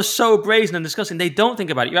 I just thought it was so brazen and disgusting. They don't think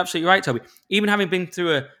about it. You're absolutely right, Toby. Even having been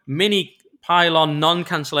through a mini pile-on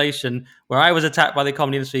non-cancellation where I was attacked by the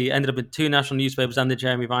comedy industry, ended up in 2 national newspapers and the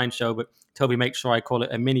Jeremy Vine show, but Toby makes sure I call it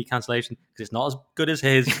a mini cancellation because it's not as good as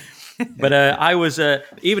his. But I was,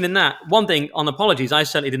 even in that, one thing on apologies, I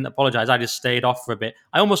certainly didn't apologize. I just stayed off for a bit.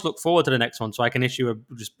 I almost look forward to the next one so I can issue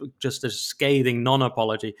just a scathing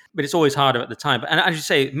non-apology. But it's always harder at the time. And as you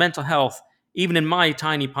say, mental health, even in my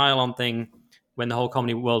tiny pile-on thing, when the whole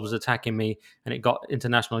comedy world was attacking me and it got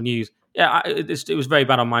international news, it was very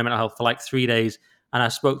bad on my mental health for like 3 days. And I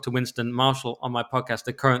spoke to Winston Marshall on my podcast,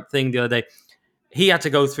 The Current Thing, the other day. He had to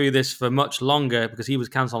go through this for much longer because he was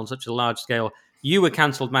cancelled on such a large scale. You were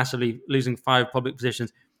cancelled massively, losing 5 public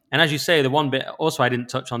positions. And as you say, the one bit also I didn't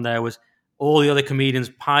touch on there was all the other comedians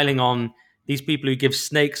piling on, these people who give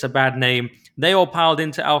snakes a bad name, they all piled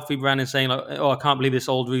into Alfie Brandon saying, like, oh, I can't believe this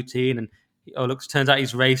old routine. And, oh, look, turns out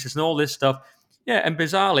he's racist and all this stuff. Yeah, and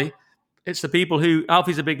bizarrely, it's the people who,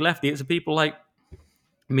 Alfie's a big lefty, it's the people like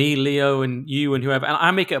me, Leo, and you, and whoever. And I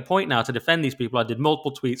make it a point now to defend these people. I did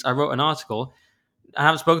multiple tweets. I wrote an article. I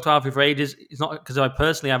haven't spoken to Alfie for ages. It's not because I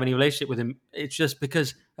personally have any relationship with him. It's just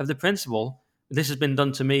because of the principle. This has been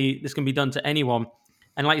done to me. This can be done to anyone.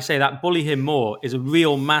 And like you say, that bully him more is a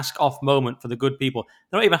real mask off moment for the good people.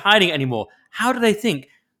 They're not even hiding it anymore. How do they think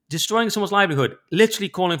destroying someone's livelihood, literally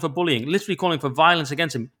calling for bullying, literally calling for violence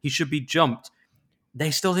against him, he should be jumped?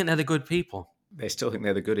 They still think they're the good people. They still think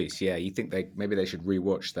they're the goodies. Yeah, you think maybe they should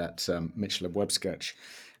rewatch that Mitchell and Webb sketch,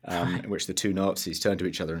 in which the two Nazis turn to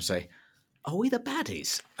each other and say, "Are we the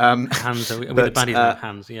baddies?" Hands, are we the baddies now?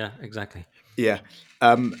 Hands, yeah, exactly. Yeah,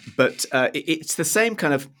 but it's the same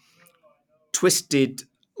kind of twisted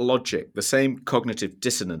logic, the same cognitive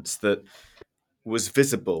dissonance that is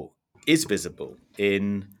visible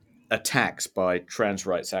in attacks by trans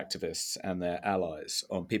rights activists and their allies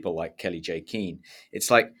on people like Kelly J. Keane. It's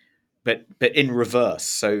like, but in reverse.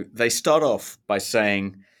 So they start off by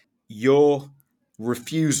saying, your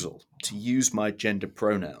refusal to use my gender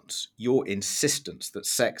pronouns, your insistence that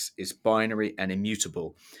sex is binary and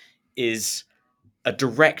immutable, is a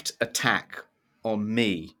direct attack on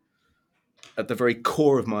me at the very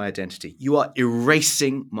core of my identity. You are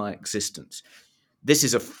erasing my existence. This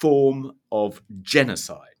is a form of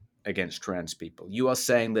genocide against trans people. You are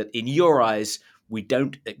saying that in your eyes, we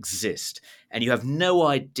don't exist. And you have no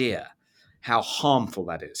idea how harmful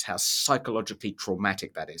that is, how psychologically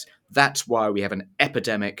traumatic that is. That's why we have an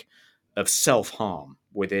epidemic of self-harm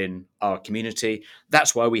within our community.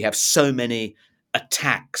 That's why we have so many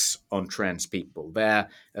attacks on trans people. They're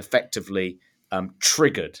effectively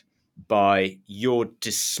triggered by your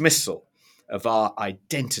dismissal of our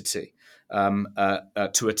identity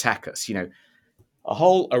to attack us. You know, a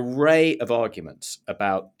whole array of arguments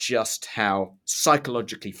about just how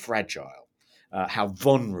psychologically fragile, how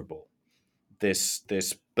vulnerable this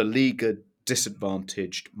beleaguered,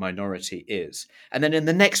 disadvantaged minority is. And then in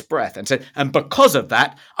the next breath and said, and because of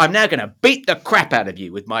that, I'm now going to beat the crap out of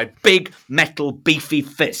you with my big metal beefy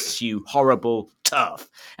fists, you horrible TERF.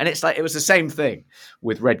 And it's like, it was the same thing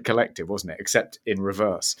with Red Collective, wasn't it? Except in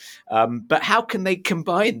reverse. But how can they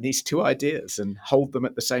combine these two ideas and hold them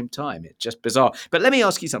at the same time? It's just bizarre. But let me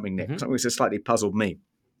ask you something, Nick, something that's slightly puzzled me,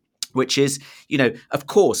 which is, you know, of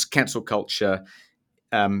course, cancel culture,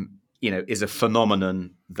 is a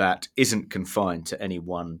phenomenon that isn't confined to any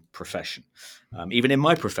one profession. Even in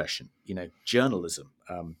my profession, journalism,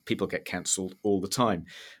 people get cancelled all the time.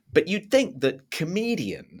 But you'd think that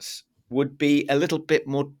comedians would be a little bit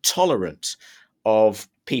more tolerant of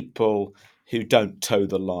people who don't toe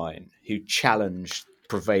the line, who challenge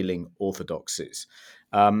prevailing orthodoxies.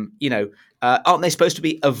 Aren't they supposed to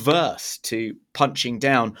be averse to punching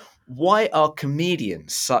down? Why are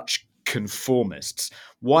comedians such conformists?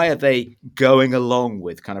 Why are they going along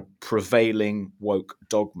with kind of prevailing woke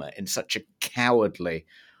dogma in such a cowardly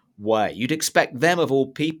way? You'd expect them, of all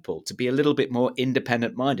people, to be a little bit more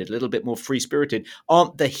independent-minded, a little bit more free-spirited.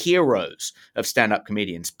 Aren't the heroes of stand-up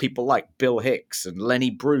comedians people like Bill Hicks and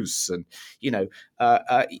Lenny Bruce? And,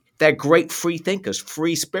 they're great free thinkers,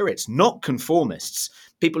 free spirits, not conformists,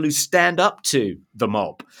 people who stand up to the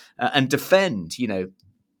mob and defend,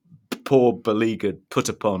 poor, beleaguered, put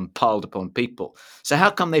upon, piled upon people. So how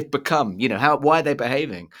come they've become, why are they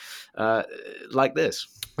behaving like this?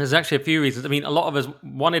 There's actually a few reasons. I mean, a lot of us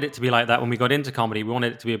wanted it to be like that when we got into comedy. We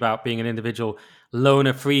wanted it to be about being an individual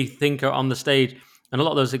loner, free thinker on the stage. And a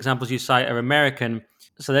lot of those examples you cite are American.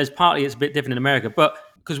 So there's partly it's a bit different in America. But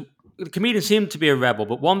because the comedians seem to be a rebel.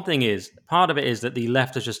 But one thing is, part of it is that the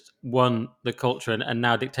left has just won the culture and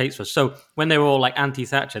now dictates for us. So when they were all like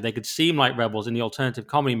anti-Thatcher, they could seem like rebels in the alternative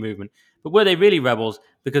comedy movement. But were they really rebels?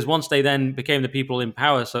 Because once they then became the people in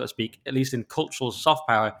power, so to speak, at least in cultural soft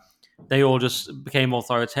power, they all just became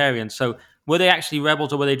authoritarian. So were they actually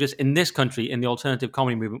rebels, or were they just, in this country, in the alternative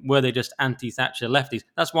comedy movement, were they just anti-Thatcher lefties?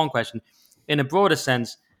 That's one question. In a broader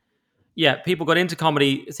sense, yeah, people got into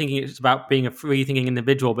comedy thinking it's about being a free-thinking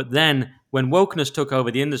individual, but then when wokeness took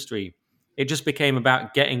over the industry, it just became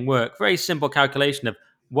about getting work. Very simple calculation of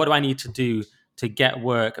what do I need to do to get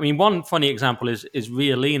work. I mean, one funny example is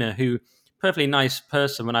Ria Lena, who perfectly nice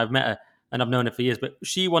person when I've met her, and I've known her for years, but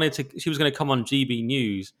she was going to come on GB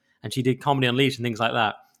News, and she did Comedy Unleashed and things like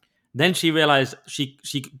that. Then she realized she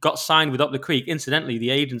got signed with Up the Creek. Incidentally,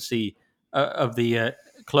 the agency of the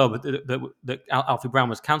club that Alfie Brown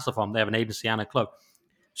was cancelled from. They have an agency and a club.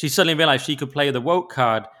 She suddenly realized she could play the woke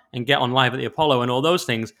card and get on live at the Apollo and all those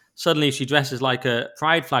things. Suddenly she dresses like a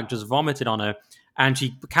pride flag just vomited on her, and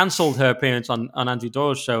she cancelled her appearance on Andrew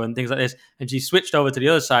Doyle's show and things like this, and she switched over to the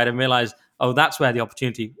other side and realized, oh, that's where the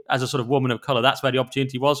opportunity, as a sort of woman of color, that's where the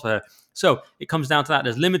opportunity was for her. So it comes down to that.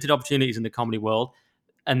 There's limited opportunities in the comedy world,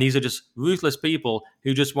 and these are just ruthless people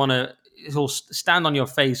who just want to stand on your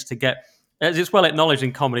face to get. It's well acknowledged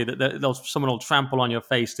in comedy that someone will trample on your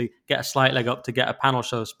face to get a slight leg up to get a panel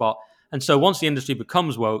show spot. And so once the industry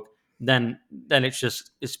becomes woke, then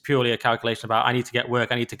it's purely a calculation about I need to get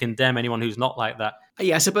work, I need to condemn anyone who's not like that.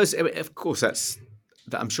 Yeah, I suppose, of course,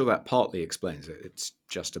 I'm sure that partly explains it. It's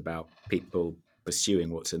just about people pursuing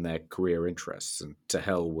what's in their career interests, and to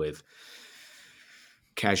hell with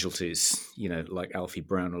casualties, like Alfie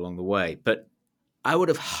Brown along the way. But I would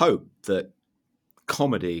have hoped that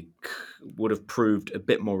comedy would have proved a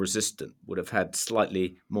bit more resistant, would have had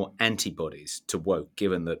slightly more antibodies to woke,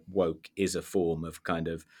 given that woke is a form of kind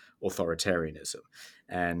of authoritarianism.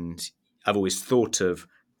 And I've always thought of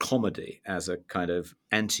comedy as a kind of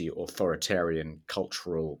anti-authoritarian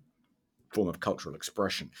form of cultural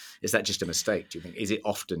expression. Is that just a mistake, do you think? Is it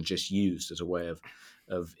often just used as a way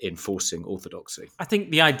of enforcing orthodoxy? I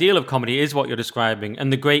think the ideal of comedy is what you're describing,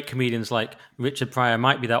 and the great comedians like Richard Pryor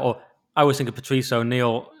might be that, or I always think of Patrice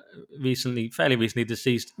O'Neill, fairly recently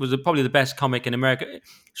deceased, was probably the best comic in America.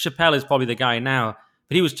 Chappelle is probably the guy now,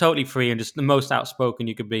 but he was totally free and just the most outspoken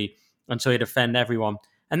you could be, and so he'd offend everyone.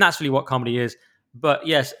 And that's really what comedy is. But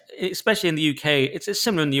yes, especially in the UK, it's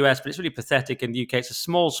similar in the US, but it's really pathetic in the UK. It's a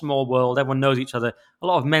small, small world. Everyone knows each other. A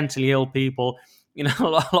lot of mentally ill people, a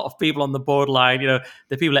lot of people on the borderline,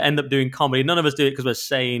 the people that end up doing comedy. None of us do it because we're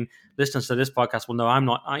sane. Listeners to this podcast will know I'm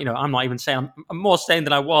not, I'm not even sane. I'm more sane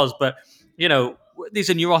than I was, but, these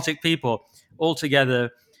are neurotic people all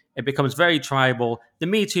together. It becomes very tribal. The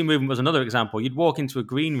Me Too movement was another example. You'd walk into a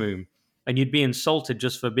green room and you'd be insulted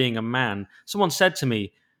just for being a man. Someone said to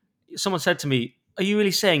me, are you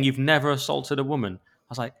really saying you've never assaulted a woman? I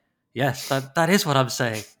was like, yes, that is what I'm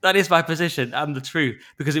saying. That is my position and the truth,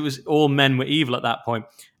 because it was all men were evil at that point.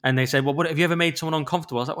 And they said, well, what have you ever made someone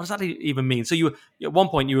uncomfortable? I was like, what does that even mean? So at one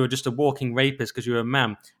point you were just a walking rapist because you were a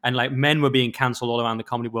man, and like men were being cancelled all around the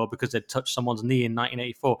comedy world because they'd touched someone's knee in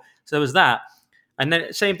 1984. So there was that. And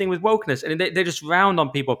then same thing with wokeness. And they just round on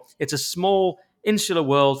people. It's a small insular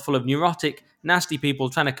world full of neurotic, nasty people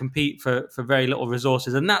trying to compete for very little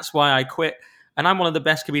resources. And that's why I quit. And I'm one of the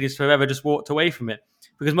best comedians who have ever just walked away from it,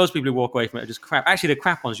 because most people who walk away from it are just crap. Actually, the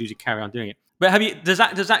crap ones usually carry on doing it. But does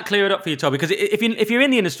that clear it up for you, Toby? Because if you're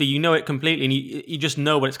in the industry, you know it completely, and you just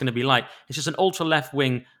know what it's going to be like. It's just an ultra left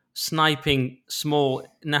wing, sniping, small,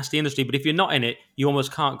 nasty industry. But if you're not in it, you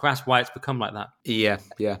almost can't grasp why it's become like that. Yeah.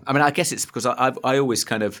 I mean, I guess it's because I always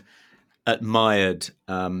kind of admired.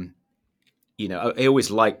 I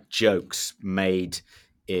always liked jokes made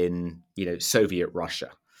in Soviet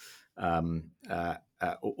Russia, or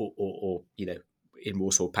in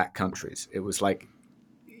Warsaw Pact countries. It was like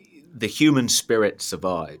the human spirit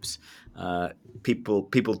survives.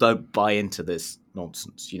 People don't buy into this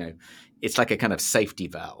nonsense. It's like a kind of safety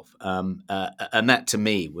valve, and that to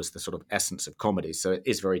me was the sort of essence of comedy. So it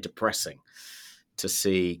is very depressing to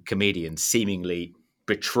see comedians seemingly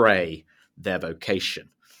betray their vocation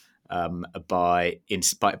by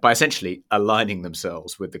essentially aligning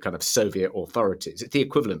themselves with the kind of Soviet authorities. It's the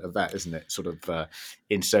equivalent of that, isn't it? Sort of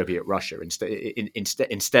in Soviet Russia,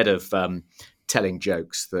 instead of telling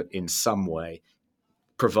jokes that in some way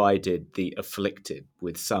provided the afflicted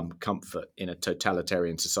with some comfort in a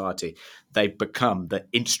totalitarian society, they've become the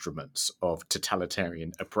instruments of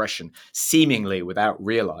totalitarian oppression, seemingly without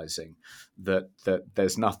realizing that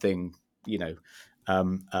there's nothing,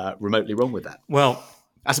 remotely wrong with that. Well,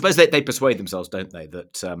 I suppose they persuade themselves, don't they,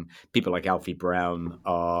 that people like Alfie Brown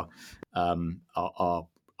are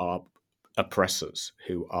oppressors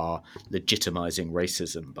who are legitimizing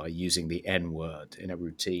racism by using the N-word in a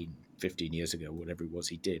routine 15 years ago, whatever it was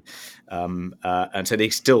he did. And so they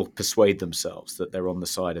still persuade themselves that they're on the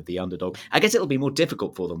side of the underdog. I guess it'll be more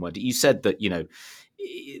difficult for them. You said that,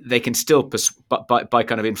 they can still, by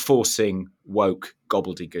kind of enforcing woke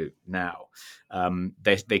gobbledygook now,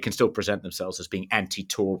 they can still present themselves as being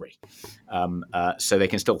anti-Tory. So they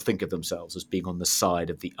can still think of themselves as being on the side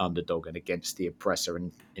of the underdog and against the oppressor,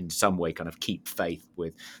 and in some way kind of keep faith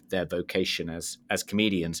with their vocation as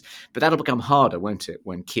comedians. But that'll become harder, won't it,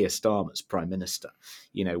 when Keir Starmer's prime minister?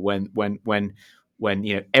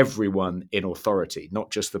 When everyone in authority, not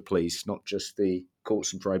just the police, not just the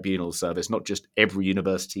courts and tribunal service, not just every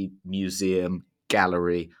university, museum,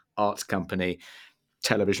 gallery, arts company,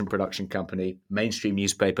 television production company, mainstream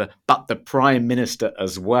newspaper, but the prime minister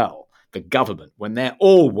as well, the government, when they're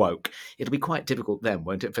all woke, it'll be quite difficult then,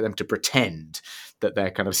 won't it, for them to pretend that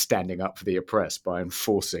they're kind of standing up for the oppressed by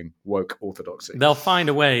enforcing woke orthodoxy. They'll find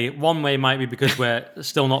a way. One way might be because we're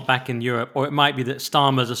still not back in Europe, or it might be that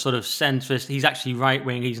Starmer's a sort of centrist. He's actually right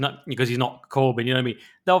wing. He's not, because he's not Corbyn. You know what I mean?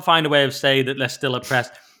 They'll find a way of saying that they're still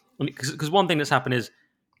oppressed. Because one thing that's happened is,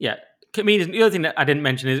 yeah, comedians. The other thing that I didn't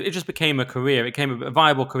mention is it just became a career. It became a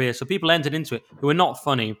viable career. So people entered into it who were not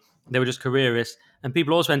funny. They were just careerists, and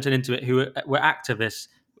people also entered into it who were activists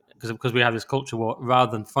because we have this culture war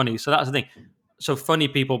rather than funny. So that's the thing. So funny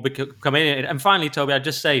people come in. And finally, Toby, I'd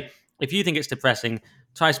just say, if you think it's depressing,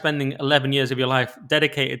 try spending 11 years of your life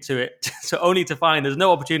dedicated to it, so only to find there's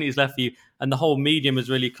no opportunities left for you, and the whole medium has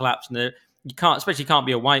really collapsed. And you can't, especially can't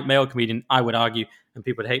be a white male comedian, I would argue, and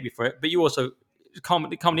people would hate me for it. But you also, the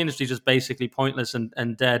comedy industry is just basically pointless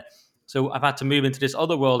and dead. So I've had to move into this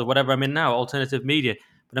other world of whatever I'm in now, alternative media.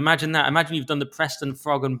 But imagine that. Imagine you've done the Preston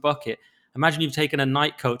Frog and Bucket. Imagine you've taken a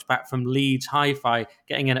night coach back from Leeds Hi-Fi,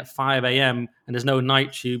 getting in at 5 a.m. and there's no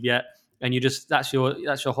night tube yet, and you just that's your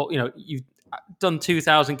whole. You know, you've done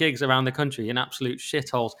 2,000 gigs around the country in absolute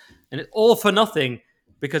shitholes, and it's all for nothing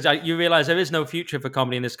because you realise there is no future for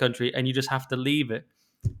comedy in this country, and you just have to leave it.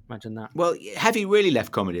 Imagine that. Well, have you really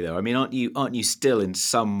left comedy though? I mean, aren't you still in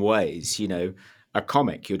some ways, a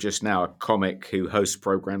comic? You're just now a comic who hosts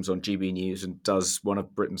programs on GB News and does one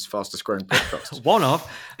of Britain's fastest growing podcasts. One of,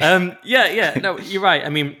 yeah. No, you're right. I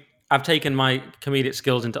mean, I've taken my comedic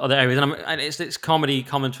skills into other areas, and it's comedy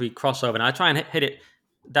commentary crossover, and I try and hit it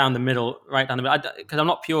down the middle, right down the middle, because I'm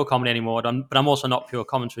not pure comedy anymore, but I'm also not pure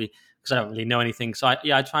commentary because I don't really know anything. So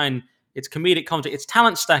I try and it's comedic commentary, it's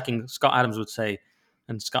talent stacking, Scott Adams would say.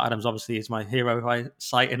 And Scott Adams obviously is my hero, who I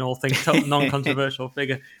cite in all things non-controversial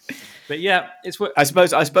figure. But yeah, it's what I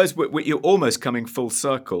suppose you're almost coming full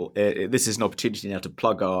circle. This is an opportunity now to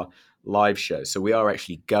plug our live show. So we are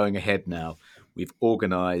actually going ahead now. We've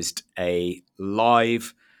organised a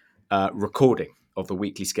live recording of the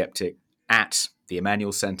Weekly Skeptic at the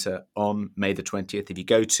Emmanuel Centre on May the 20th. If you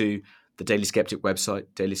go to the Daily Skeptic website,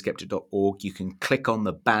 dailyskeptic.org, you can click on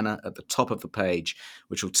the banner at the top of the page,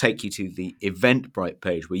 which will take you to the Eventbrite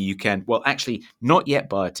page where you can, well, actually not yet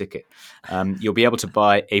buy a ticket. You'll be able to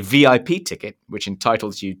buy a VIP ticket, which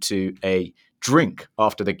entitles you to a drink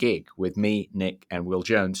after the gig with me, Nick, and Will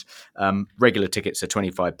Jones. Regular tickets are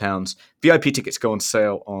 £25. VIP tickets go on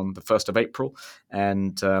sale on the 1st of April,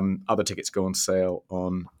 and other tickets go on sale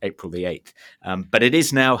on April the 8th. But it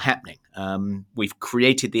is now happening. We've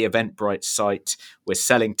created the Eventbrite site. We're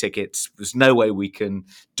selling tickets. There's no way we can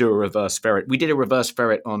do a reverse ferret. We did a reverse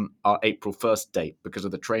ferret on our April 1st date because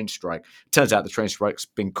of the train strike. Turns out the train strike's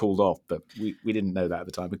been called off, but we didn't know that at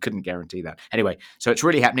the time. We couldn't guarantee that. Anyway, so it's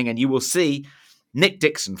really happening, and you will see Nick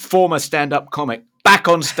Dixon, former stand-up comic, back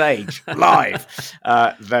on stage live.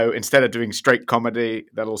 Though instead of doing straight comedy,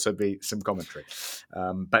 there'll also be some commentary.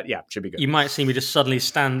 But yeah, should be good. You might see me just suddenly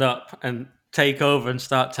stand up and take over and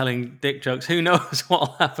start telling dick jokes. Who knows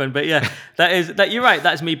what'll happen? But yeah, you're right.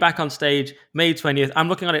 That's me back on stage, May 20th. I'm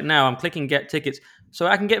looking at it now. I'm clicking get tickets. So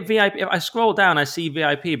I can get VIP. If I scroll down, I see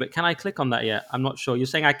VIP, but can I click on that yet? I'm not sure. You're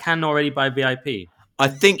saying I can already buy VIP? I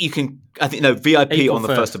think you can. I think no VIP April on the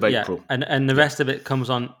 1st of April, yeah. and the rest of it comes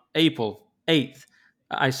on April 8th.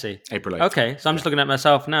 I see. April 8th. Okay, so I'm just looking at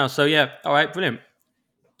myself now. So yeah, all right, brilliant.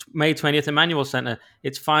 May 20th, Emmanuel Centre.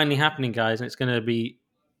 It's finally happening, guys, and it's going to be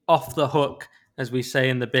off the hook, as we say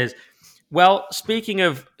in the biz. Well, speaking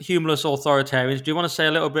of humorless authoritarians, do you want to say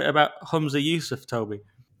a little bit about Humza Yousaf, Toby?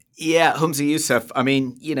 Yeah, Humza Yousaf. I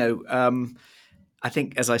mean, I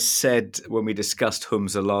think, as I said when we discussed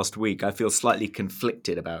Humza last week, I feel slightly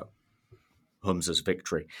conflicted about Humza's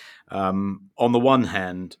victory. On the one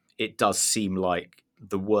hand, it does seem like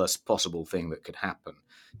the worst possible thing that could happen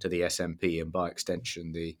to the SNP and, by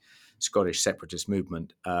extension, the Scottish separatist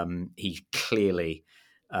movement. He clearly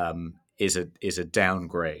is a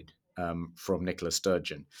downgrade from Nicola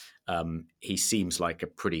Sturgeon. He seems like a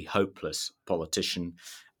pretty hopeless politician.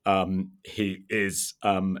 He is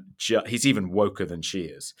he's even woker than she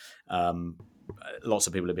is. Lots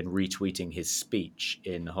of people have been retweeting his speech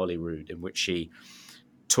in Holyrood, in which he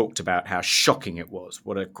talked about how shocking it was,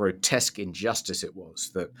 what a grotesque injustice it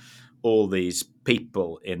was that all these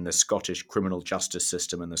people in the Scottish criminal justice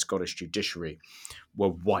system and the Scottish judiciary were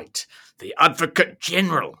white. The Advocate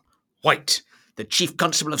General, white. The Chief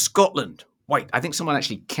Constable of Scotland, white. I think someone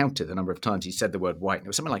actually counted the number of times he said the word white, and it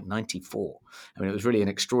was something like 94. I mean, it was really an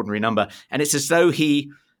extraordinary number. And it's as though he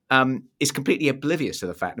is completely oblivious to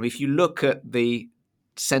the fact. I mean, if you look at the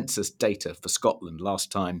census data for Scotland,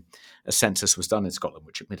 last time a census was done in Scotland,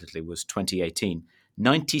 which admittedly was 2018,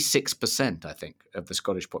 96%, I think, of the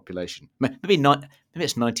Scottish population. Maybe not. Maybe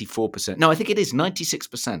it's 94%. No, I think it is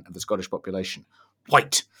 96% of the Scottish population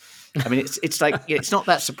white. I mean, it's like it's not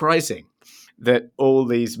that surprising that all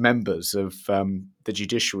these members of the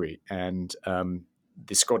judiciary and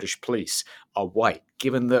the Scottish police are white,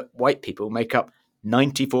 given that white people make up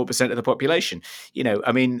 94% of the population.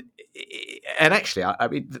 I mean, and actually, I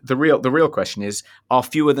mean, the real question is: are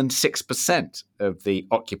fewer than 6% of the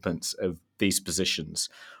occupants of these positions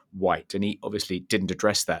white? And he obviously didn't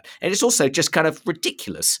address that. And it's also just kind of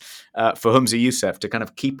ridiculous for Humza Yousaf to kind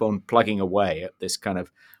of keep on plugging away at this kind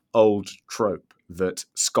of old trope that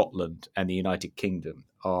Scotland and the United Kingdom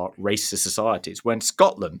are racist societies, when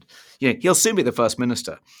Scotland, he'll soon be the First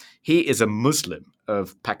Minister. He is a Muslim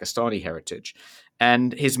of Pakistani heritage,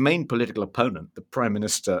 and his main political opponent, the Prime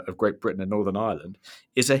Minister of Great Britain and Northern Ireland,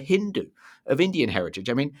 is a Hindu of Indian heritage.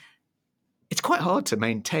 I mean, it's quite hard to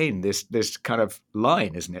maintain this kind of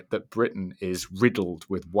line, isn't it, that Britain is riddled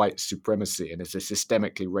with white supremacy and is a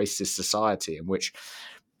systemically racist society in which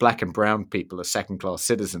black and brown people are second-class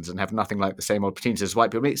citizens and have nothing like the same opportunities as white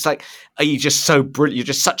people. I mean, it's like, are you just so brilliant? You're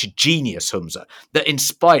just such a genius, Humza, that in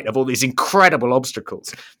spite of all these incredible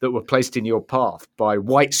obstacles that were placed in your path by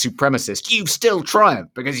white supremacists, you've still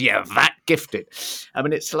triumphed because you're that gifted. I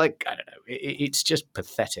mean, it's like, I don't know, it's just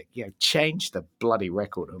pathetic. Change the bloody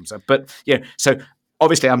record, Humza. But, so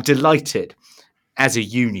obviously I'm delighted as a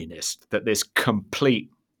unionist that this complete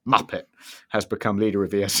muppet has become leader of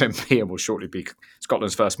the SNP and will shortly be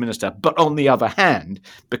Scotland's First Minister. But on the other hand,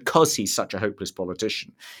 because he's such a hopeless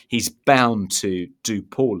politician, he's bound to do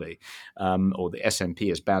poorly, or the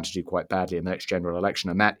SNP is bound to do quite badly in the next general election.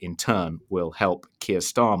 And that, in turn, will help Keir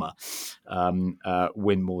Starmer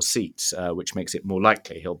win more seats, which makes it more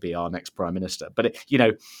likely he'll be our next Prime Minister. But,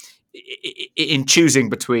 in choosing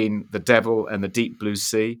between the devil and the deep blue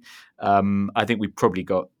sea, I think we've probably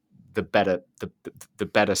got the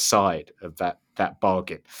better side of that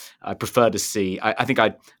bargain. I prefer to see. I think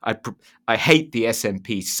I hate the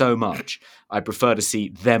SNP so much. I prefer to see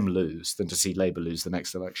them lose than to see Labour lose the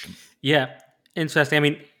next election. Yeah, interesting. I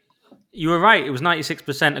mean, you were right. It was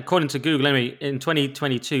 96%, according to Google. Anyway, in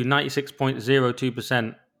 2022,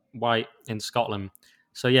 96.02% white in Scotland.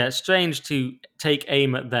 So yeah, it's strange to take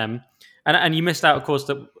aim at them. And you missed out, of course,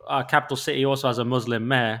 that our capital city also has a Muslim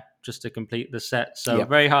mayor, just to complete the set. So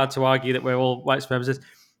very hard to argue that we're all white supremacists.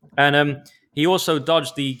 And he also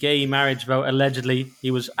dodged the gay marriage vote, allegedly.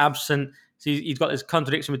 He was absent. So he's got this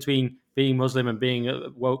contradiction between being Muslim and being a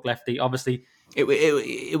woke lefty. Obviously,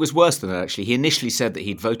 it was worse than that, actually. He initially said that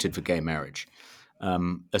he'd voted for gay marriage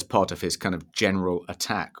as part of his kind of general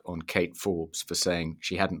attack on Kate Forbes for saying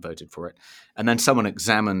she hadn't voted for it. And then someone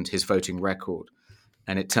examined his voting record,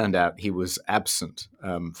 and it turned out he was absent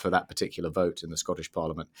for that particular vote in the Scottish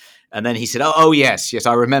Parliament. And then he said, oh, yes,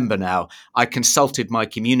 I remember now. I consulted my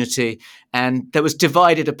community, and there was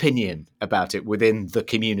divided opinion about it within the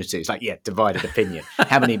community. It's like, divided opinion.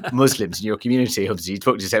 How many Muslims in your community have you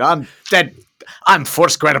talked to said, I'm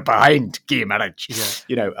foursquare behind gay marriage.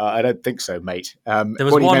 Yeah. I don't think so, mate. There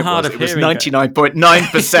was one hard of hearing. It was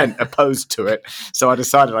 99.9% opposed to it. So I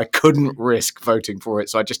decided I couldn't risk voting for it.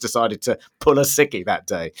 So I just decided to pull a sickie that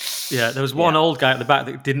day. Yeah, there was one old guy at the back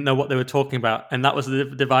that didn't know what they were talking about. And that was the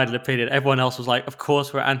divided opinion. Everyone else was like, of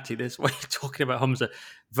course we're anti this. What are you talking about, Humza?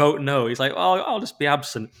 Vote no. He's like, oh, I'll just be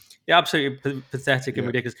absent. Yeah, absolutely pathetic and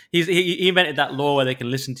ridiculous. He invented that law where they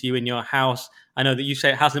can listen to you in your house. I know that you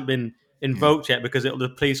say it hasn't been invoked yet because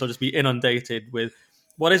the police will just be inundated with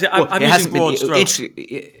what is it? I'm using broad strokes.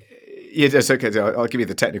 Yeah, that's okay. I'll give you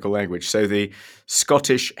the technical language. So the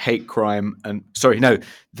Scottish Hate Crime and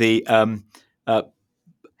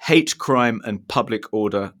Hate Crime and Public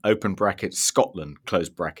Order (open brackets Scotland close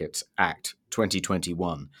brackets) Act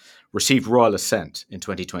 2021 received royal assent in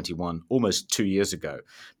 2021, almost 2 years ago,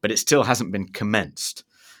 but it still hasn't been commenced.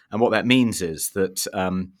 And what that means is that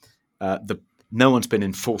no one's been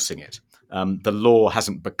enforcing it. The law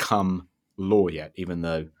hasn't become law yet, even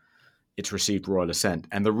though it's received royal assent.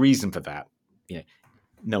 And the reason for that,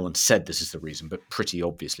 no one said this is the reason, but pretty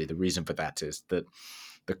obviously the reason for that is that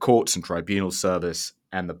the courts and tribunal service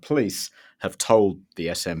and the police have told the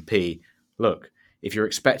SNP, look, if you're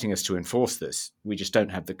expecting us to enforce this, we just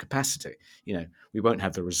don't have the capacity. We won't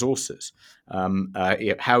have the resources. How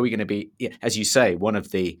are we going to be? As you say, one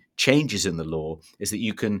of the changes in the law is that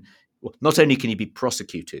you can. Not only can you be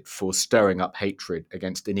prosecuted for stirring up hatred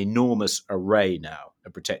against an enormous array now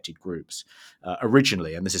of protected groups,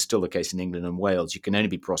 originally, and this is still the case in England and Wales, you can only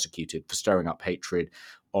be prosecuted for stirring up hatred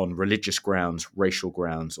on religious grounds, racial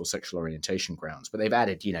grounds, or sexual orientation grounds. But they've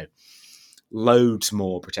added, loads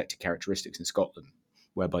more protected characteristics in Scotland.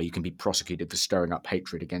 whereby you can be prosecuted for stirring up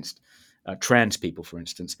hatred against trans people, for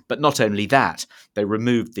instance. But not only that, they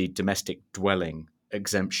removed the domestic dwelling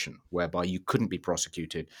exemption, whereby you couldn't be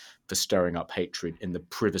prosecuted for stirring up hatred in the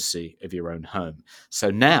privacy of your own home.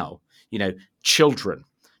 So now, children,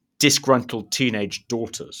 disgruntled teenage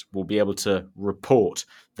daughters will be able to report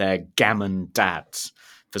their gammon dads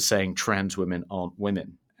for saying trans women aren't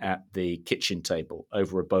women at the kitchen table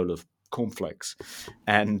over a bowl of cornflakes,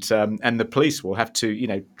 and the police will have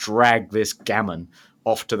to drag this gammon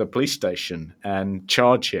off to the police station and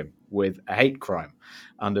charge him with a hate crime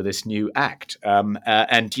under this new act.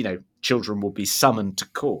 And children will be summoned to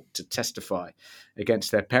court to testify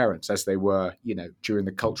against their parents, as they were, during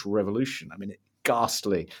the Cultural Revolution. I mean,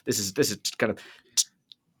 ghastly. This is kind of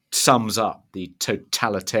sums up the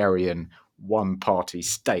totalitarian one-party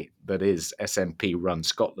state that is SNP-run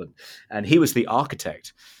Scotland. And he was the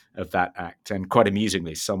architect of that act. And quite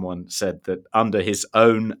amusingly, someone said that under his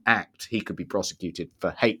own act, he could be prosecuted for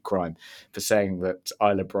hate crime for saying that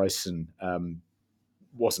Isla Bryson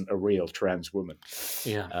wasn't a real trans woman.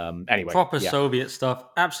 Yeah. Anyway. Proper Soviet stuff.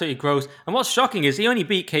 Absolutely gross. And what's shocking is he only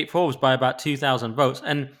beat Kate Forbes by about 2,000 votes.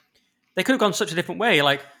 And they could have gone such a different way,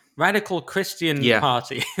 like radical Christian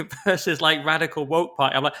party versus like radical woke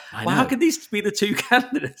party. I'm like, well, how could these be the two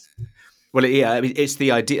candidates? Well, yeah, I mean, it's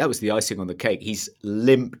the idea. That was the icing on the cake. He's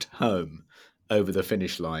limped home over the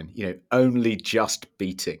finish line, only just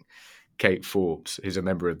beating Kate Forbes, who's a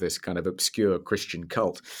member of this kind of obscure Christian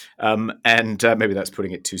cult. And maybe that's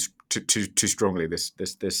putting it too strongly.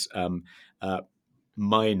 This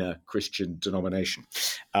minor Christian denomination.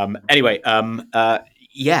 Anyway.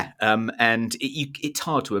 And it's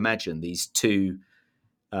hard to imagine these two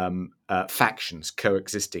factions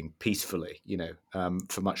coexisting peacefully,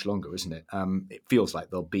 for much longer, isn't it? It feels like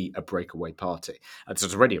there'll be a breakaway party.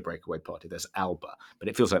 There's already a breakaway party. There's Alba, but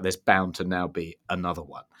it feels like there's bound to now be another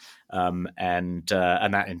one, and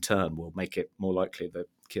that in turn will make it more likely that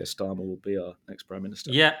Keir Starmer will be our next Prime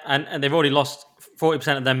Minister. Yeah, and they've already lost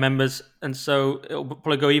 40% of their members, and so it'll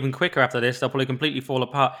probably go even quicker after this. They'll probably completely fall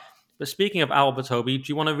apart. But speaking of Alba, Toby, do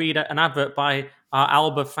you want to read an advert by our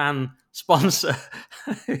Alba fan sponsor?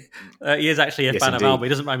 He is actually a fan of Alba. He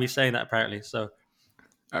doesn't mind me saying that, apparently. So,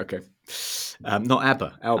 okay, not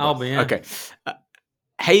ABBA, Alba. Alba, yeah. Okay.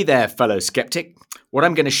 Hey there, fellow skeptic. What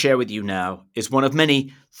I'm going to share with you now is one of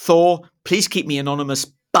many Thor, please keep me anonymous,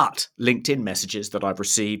 but LinkedIn messages that I've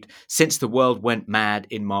received since the world went mad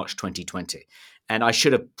in March 2020. And I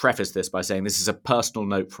should have prefaced this by saying this is a personal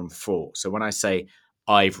note from Thor. So when I say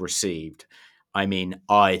I've received, I mean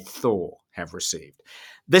I, Thor, have received.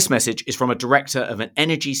 This message is from a director of an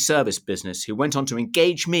energy service business who went on to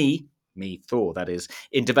engage me, Thor that is,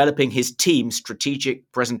 in developing his team's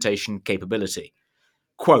strategic presentation capability.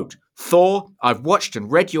 Quote, Thor, I've watched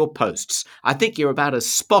and read your posts. I think you're about as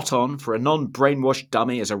spot on for a non-brainwashed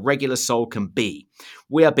dummy as a regular soul can be.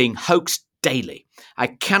 We are being hoaxed daily. I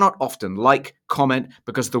cannot often comment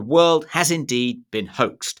because the world has indeed been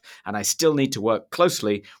hoaxed, and I still need to work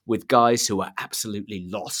closely with guys who are absolutely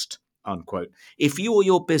lost, unquote. If you or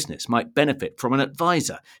your business might benefit from an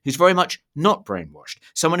advisor who's very much not brainwashed,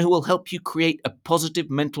 someone who will help you create a positive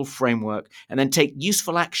mental framework and then take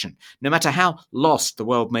useful action, no matter how lost the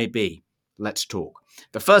world may be, let's talk.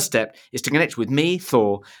 The first step is to connect with me,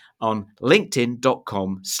 Thor, on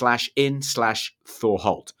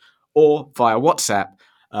linkedin.com/in/ThorHolt. Or via WhatsApp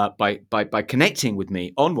by connecting with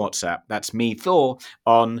me on WhatsApp. That's me, Thor,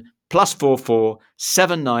 on +44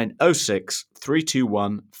 7906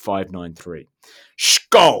 321 593.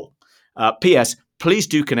 Skål! P.S. Please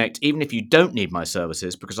do connect even if you don't need my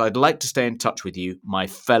services, because I'd like to stay in touch with you, my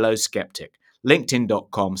fellow skeptic.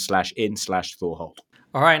 LinkedIn.com/in/ThorHolt.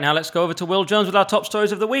 All right, now let's go over to Will Jones with our top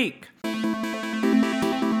stories of the week.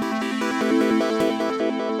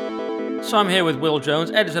 So I'm here with Will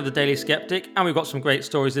Jones, editor of the Daily Skeptic, and we've got some great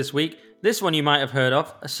stories this week. This one you might have heard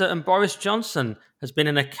of. A certain Boris Johnson has been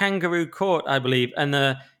in a kangaroo court, I believe, and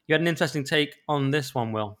you had an interesting take on this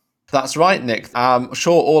one, Will. That's right, Nick. I'm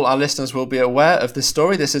sure all our listeners will be aware of this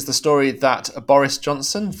story. This is the story that Boris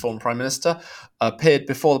Johnson, former Prime Minister, appeared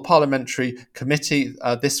before the Parliamentary Committee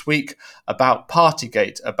this week about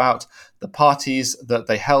Partygate, about the parties that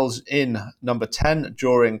they held in Number 10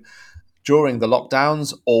 during the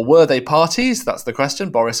lockdowns, or were they parties? That's the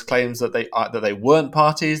question. Boris claims that they weren't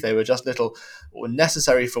parties. They were just little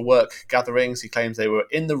necessary for work gatherings. He claims they were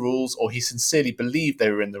in the rules, or he sincerely believed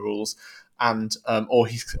they were in the rules. and or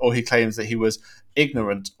he claims that he was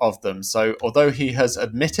ignorant of them. So although he has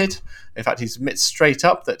admitted, in fact, he admits straight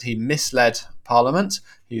up that he misled Parliament,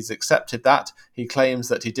 he's accepted that. He claims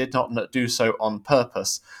that he did not do so on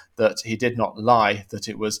purpose, that he did not lie, that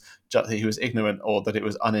he was ignorant or that it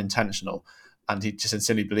was unintentional, and he just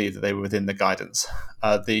sincerely believed that they were within the guidance.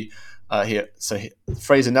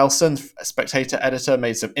 Fraser Nelson, Spectator editor,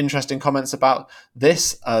 made some interesting comments about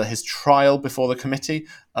this, his trial before the committee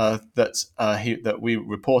that we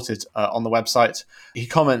reported on the website. He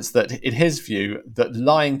comments that, in his view, that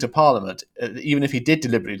lying to Parliament, even if he did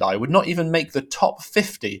deliberately lie, would not even make the top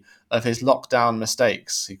 50 of his lockdown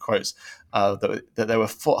mistakes. He quotes that there were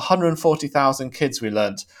 140,000 kids, we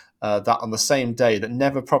learnt, that on the same day, that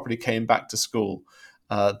never properly came back to school,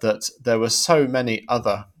 that there were so many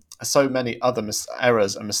other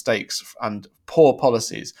errors and mistakes and poor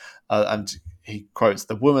policies. And he quotes,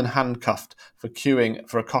 the woman handcuffed for queuing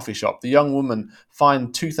for a coffee shop, the young woman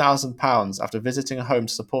fined £2,000 after visiting a home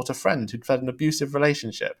to support a friend who'd fled an abusive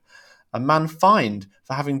relationship, a man fined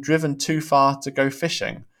for having driven too far to go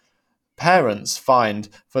fishing, parents fined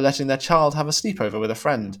for letting their child have a sleepover with a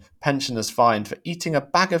friend, pensioners fined for eating a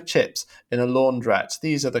bag of chips in a laundrette.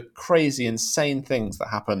 These are the crazy, insane things that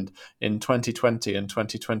happened in 2020 and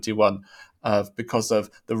 2021 because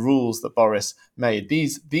of the rules that Boris made.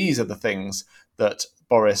 These are the things that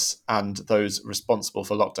Boris and those responsible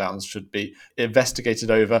for lockdowns should be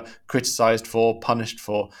investigated over, criticised for, punished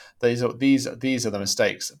for. These are the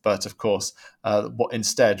mistakes. But of course,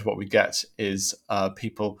 what we get is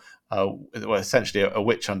people. Essentially a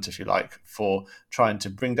witch hunt, if you like, for trying to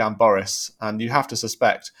bring down Boris. And you have to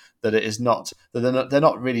suspect that it is not that they're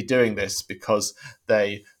not really doing this because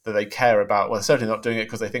they care about. Well, they're certainly not doing it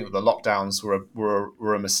because they think that the lockdowns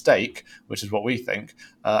were a mistake, which is what we think.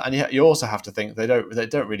 And you also have to think they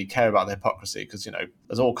don't really care about the hypocrisy, because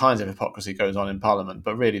there's all kinds of hypocrisy goes on in Parliament.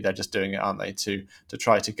 But really, they're just doing it, aren't they, to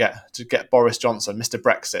try to get Boris Johnson, Mr.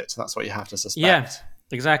 Brexit. That's what you have to suspect. Yeah,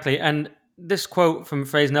 exactly. And this quote from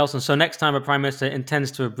Fraser Nelson: so next time a Prime Minister intends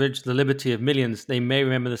to abridge the liberty of millions, they may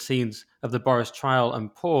remember the scenes of the Boris trial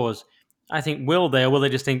and pause. I think, will they, or will they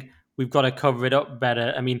just think, we've got to cover it up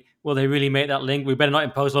better? I mean, will they really make that link? We better not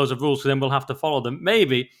impose loads of rules, because then we'll have to follow them.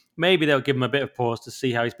 Maybe they'll give him a bit of pause to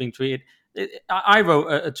see how he's being treated. I wrote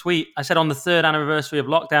a tweet. I said, on the third anniversary of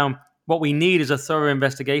lockdown, what we need is a thorough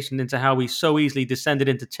investigation into how we so easily descended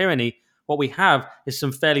into tyranny. What we have is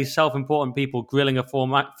some fairly self-important people grilling a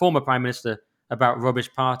former Prime Minister about rubbish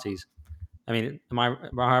parties. I mean, am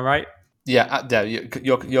I right? Yeah,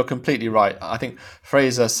 you're completely right. I think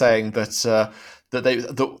Fraser saying that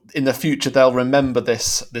in the future they'll remember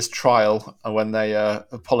this trial when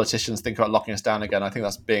politicians think about locking us down again. I think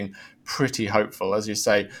that's being pretty hopeful. As you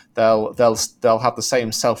say, they'll have the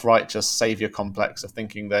same self-righteous savior complex of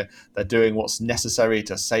thinking they're doing what's necessary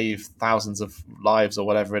to save thousands of lives or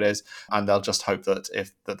whatever it is, and they'll just hope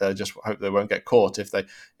they'll just hope they won't get caught.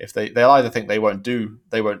 They'll either think they won't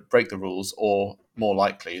break the rules, or more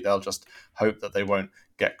likely they'll just hope that they won't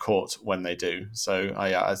get caught when they do. So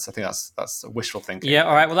I think that's wishful thinking. Yeah,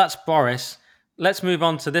 all right. Well, that's Boris. Let's move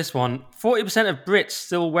on to this one. 40% of Brits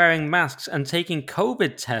still wearing masks and taking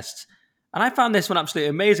COVID tests. And I found this one absolutely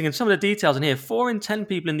amazing. And some of the details in here: 4 in 10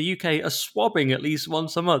 people in the UK are swabbing at least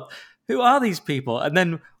once a month. Who are these people? And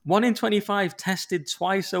then 1 in 25 tested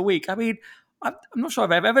twice a week. I mean, I'm not sure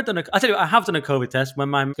if I've ever done I tell you, I have done a COVID test when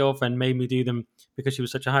my girlfriend made me do them because she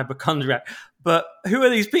was such a hypochondriac. But who are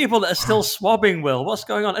these people that are still swabbing, Will? What's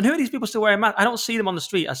going on? And who are these people still wearing masks? I don't see them on the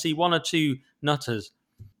street. I see 1 or 2 nutters.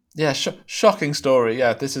 Yeah, shocking story.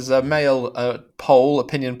 Yeah, this is a Mail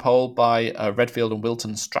opinion poll by Redfield and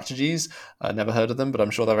Wilton Strategies. Never heard of them, but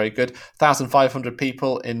I'm sure they're very good. 1,500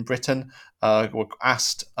 people in Britain were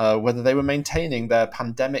asked whether they were maintaining their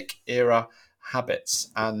pandemic-era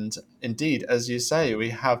habits. And indeed, as you say, we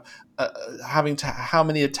have how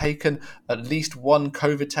many have taken at least one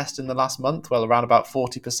COVID test in the last month? Well, around about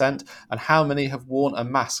 40%. And how many have worn a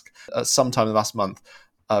mask at some time in the last month?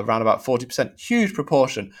 Around about 40%. Huge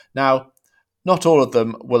proportion. Now, not all of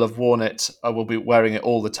them will have worn it, will be wearing it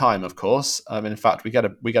all the time, of course. In fact, we get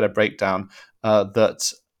a breakdown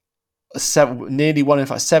that nearly 1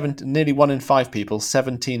 in 5 people,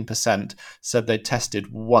 17%, said they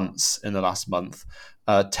tested once in the last month.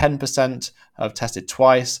 10% have tested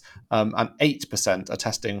twice, and 8% are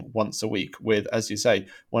testing once a week, with, as you say,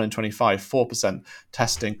 1 in 25, 4%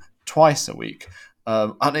 testing twice a week.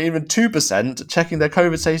 And even 2% checking their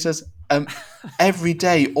COVID status every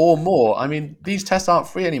day or more. I mean, these tests aren't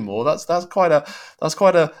free anymore. That's quite a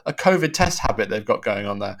COVID test habit they've got going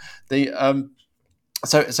on there.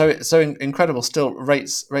 incredible still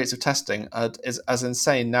rates of testing is as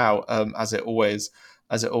insane now as it always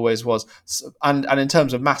was. And in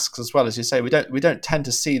terms of masks as well, as you say, we don't tend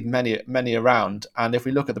to see many around. And if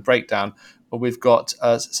we look at the breakdown, well, we've got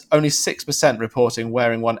only 6% reporting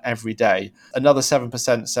wearing one every day, another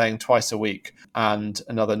 7% saying twice a week, and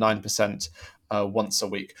another 9% once a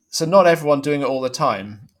week. So not everyone doing it all the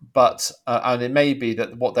time, but and it may be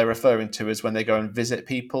that what they're referring to is when they go and visit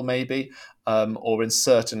people, maybe, or in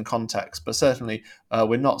certain contexts. But certainly,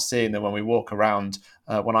 we're not seeing them when we walk around.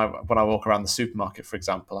 When I walk around the supermarket, for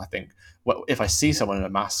example, I think, well, if I see someone in a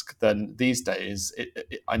mask, then these days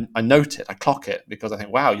I note it, I clock it, because I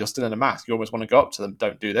think, wow, you're still in a mask. You always want to go up to them.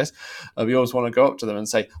 Don't do this. You always want to go up to them and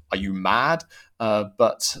say, "Are you mad?"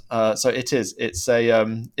 So it is.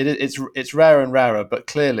 It's rarer and rarer, but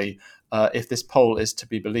clearly, if this poll is to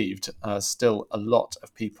be believed, still a lot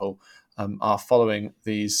of people are following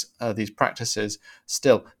these practices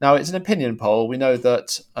still. Now, it's an opinion poll. We know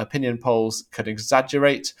that opinion polls can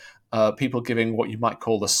exaggerate people giving what you might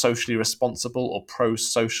call the socially responsible or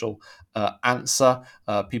pro-social answer.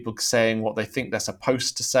 People saying what they think they're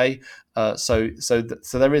supposed to say. So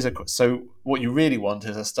what you really want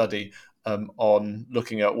is a study on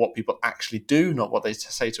looking at what people actually do, not what they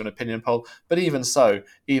say to an opinion poll. But even so,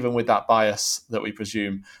 even with that bias that we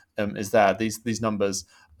presume is there, these numbers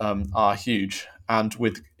are huge. And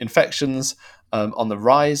with infections on the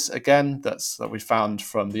rise again, that we found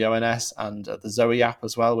from the ONS and the Zoe app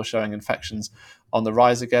as well, we're showing infections on the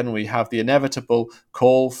rise again. We have the inevitable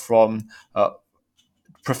call from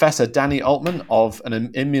Professor Danny Altman, of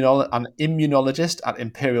an immunologist at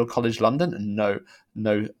Imperial College London, and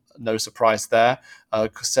no surprise there,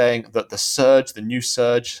 saying that the new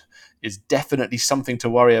surge, is definitely something to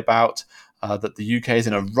worry about. That the UK is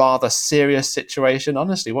in a rather serious situation.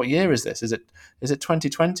 Honestly, what year is this? Is it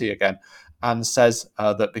 2020 again? And says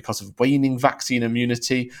that because of waning vaccine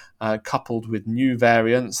immunity, coupled with new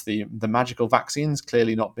variants, the magical vaccines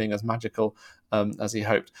clearly not being as magical as he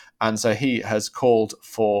hoped, and so he has called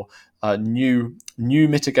for new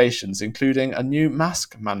mitigations, including a new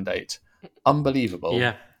mask mandate. Unbelievable.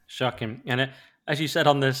 Yeah, shocking. And as you said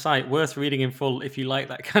on the site, worth reading in full if you like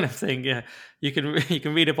that kind of thing. Yeah, you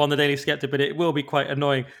can read up on the Daily Skeptic, but it will be quite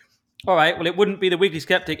annoying. All right, well, it wouldn't be the Weekly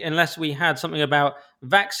Skeptic unless we had something about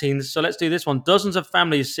vaccines. So let's do this one. Dozens of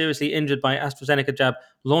families seriously injured by AstraZeneca jab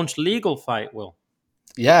launch legal fight, Will.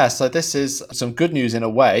 Yeah, so this is some good news in a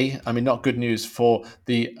way. I mean, not good news for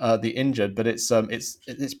the injured, but it's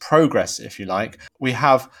progress, if you like. We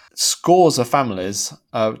have scores of families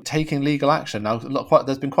taking legal action now.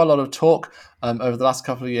 There's been quite a lot of talk over the last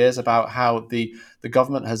couple of years about how the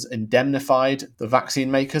government has indemnified the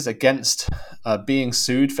vaccine makers against being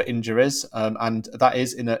sued for injuries, and that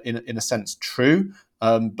is in a sense true.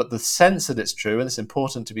 But the sense that it's true, and it's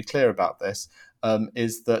important to be clear about this,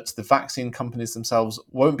 is that the vaccine companies themselves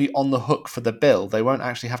won't be on the hook for the bill. They won't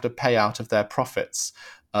actually have to pay out of their profits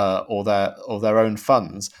or their own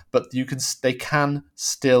funds, but they can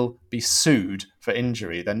still be sued for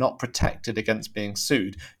injury. They're not protected against being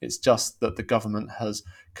sued. It's just that the government has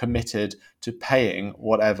committed to paying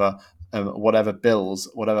whatever bills,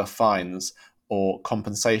 whatever fines or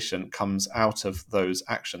compensation comes out of those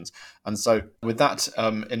actions. And so, with that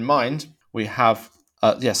in mind, we have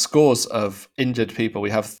scores of injured people. We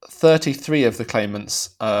have 33 of the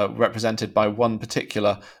claimants represented by one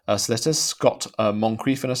particular solicitor, Scott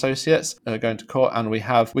Moncrief and Associates, going to court, and we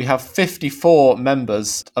have 54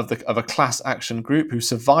 members of a class action group who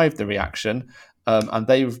survived the reaction. And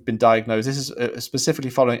they've been diagnosed. This is specifically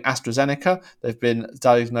following AstraZeneca. They've been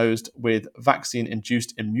diagnosed with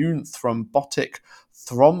vaccine-induced immune thrombotic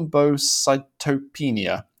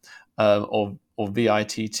thrombocytopenia, or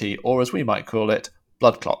VITT, or as we might call it,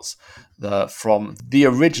 blood clots, from the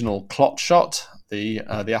original clot shot, the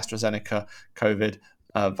AstraZeneca COVID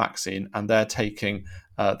vaccine, and they're taking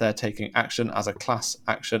action as a class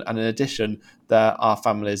action. And in addition, there are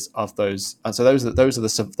families of those, and so those are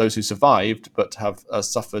those who survived but have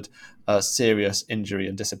suffered serious injury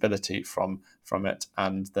and disability from it.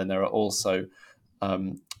 And then there are also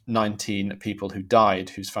 19 people who died,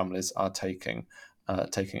 whose families are taking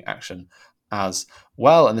action as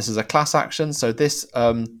well. And this is a class action, so this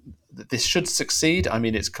should succeed. I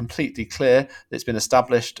mean, it's completely clear. It's been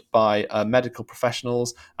established by medical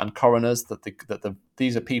professionals and coroners that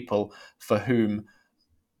these are people for whom,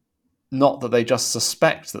 not that they just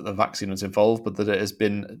suspect that the vaccine was involved, but that it has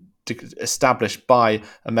been established by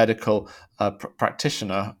a medical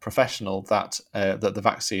practitioner, professional, that the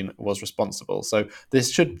vaccine was responsible. So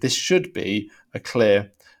this should be a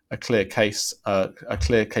clear case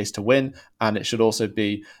to win, and it should also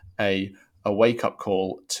be a a wake-up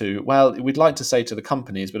call to, well, we'd like to say to the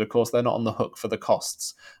companies, but of course they're not on the hook for the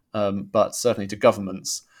costs, but certainly to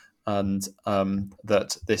governments, and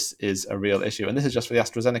that this is a real issue. And this is just for the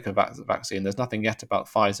AstraZeneca vaccine. There's nothing yet about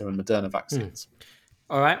Pfizer and Moderna vaccines.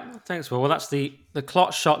 All right, thanks, Will. Well, that's the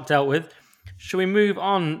clot shot dealt with. Should we move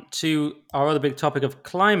on to our other big topic of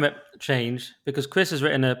climate change? Because Chris has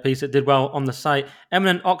written a piece that did well on the site.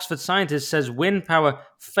 Eminent Oxford scientist says wind power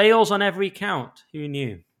fails on every count. Who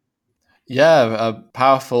knew? Yeah, a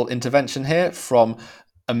powerful intervention here from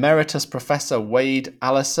Emeritus Professor Wade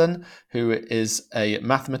Allison, who is a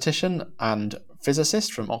mathematician and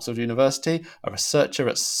physicist from Oxford University, a researcher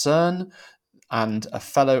at CERN, and a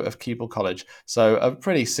fellow of Keble College. So a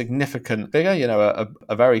pretty significant figure,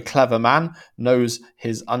 a very clever man, knows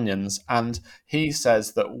his onions. And he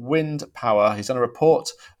says that wind power, he's done a report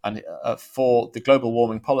for the Global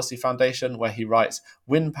Warming Policy Foundation, where he writes,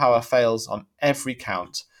 wind power fails on every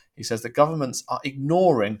count. He says that governments are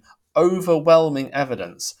ignoring overwhelming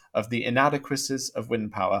evidence of the inadequacies of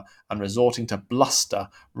wind power and resorting to bluster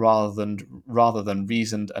rather than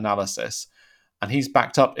reasoned analysis. And he's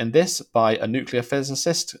backed up in this by a nuclear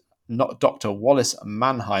physicist, not Dr. Wallace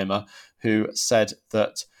Mannheimer, who said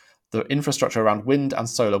that the infrastructure around wind and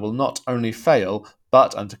solar will not only fail,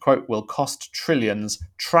 but, and to quote, will cost trillions,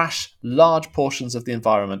 trash large portions of the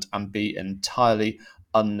environment, and be entirely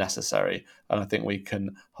unnecessary. And I think we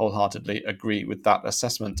can wholeheartedly agree with that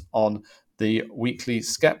assessment on the Weekly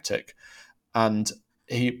Skeptic. And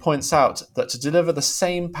he points out that to deliver the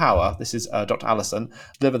same power, this is Dr. Allison,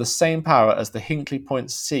 deliver the same power as the Hinkley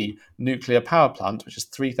Point C nuclear power plant, which is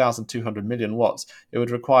 3,200 million watts, it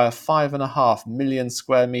would require 5.5 million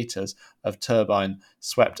square meters of turbine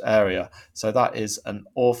swept area. So that is an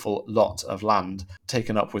awful lot of land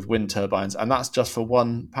taken up with wind turbines, and that's just for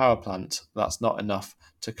one power plant. That's not enough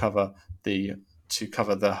to cover the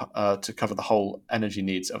whole energy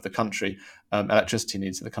needs of the country, electricity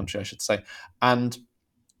needs of the country, I should say. And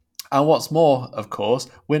what's more, of course,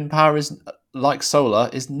 wind power is, like solar,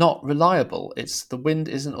 is not reliable. The wind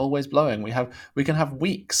isn't always blowing. We can have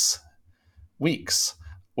weeks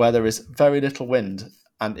where there is very little wind,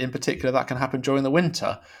 and in particular that can happen during the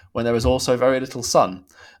winter when there is also very little sun.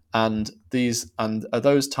 And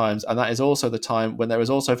those times, and that is also the time when there is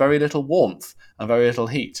also very little warmth and very little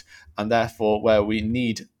heat, and therefore where we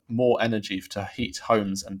need more energy to heat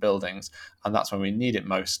homes and buildings, and that's when we need it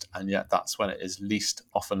most, and yet that's when it is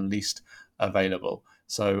often least available.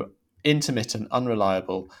 So intermittent,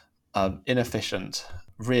 unreliable, inefficient,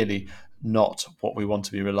 really not what we want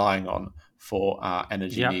to be relying on for our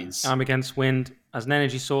energy needs. I'm against wind as an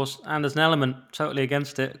energy source and as an element, totally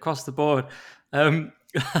against it across the board.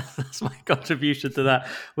 That's my contribution to that.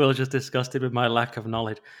 Will just disgusted with my lack of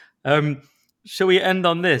knowledge. Shall we end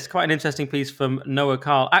on this? Quite an interesting piece from Noah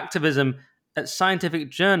Carl. Activism at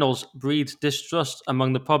scientific journals breeds distrust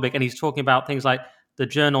among the public. And he's talking about things like the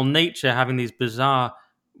journal Nature having these bizarre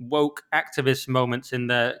woke activist moments in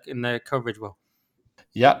their coverage. Well,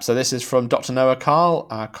 Yep, so this is from Dr. Noah Carl,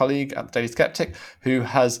 our colleague at the Daily Skeptic, who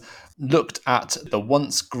has looked at the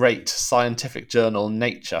once great scientific journal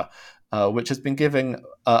Nature, which has been giving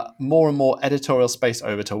more and more editorial space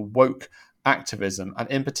over to woke activism, and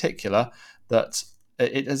in particular that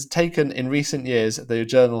it has taken in recent years, the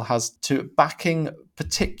journal has to backing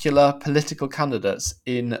particular political candidates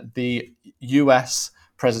in the US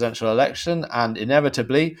presidential election, and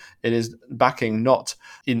inevitably it is backing not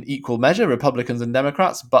in equal measure Republicans and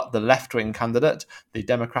Democrats, but the left-wing candidate, the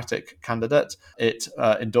Democratic candidate. It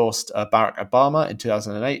endorsed Barack Obama in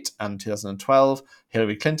 2008 and 2012,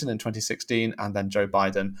 Hillary Clinton in 2016, and then Joe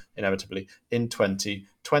Biden inevitably in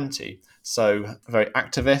 2020. So very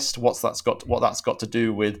activist. What that's got to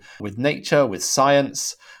do with nature, with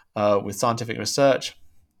science, with scientific research,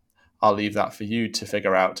 I'll leave that for you to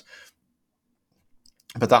figure out.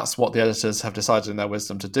 But that's what the editors have decided in their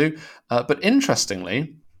wisdom to do. But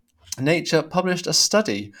interestingly, Nature published a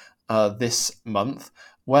study this month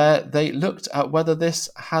where they looked at whether this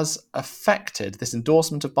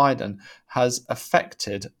endorsement of Biden has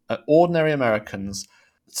affected ordinary Americans'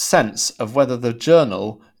 sense of whether the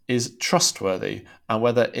journal is trustworthy and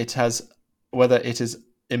whether it is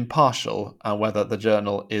impartial and whether the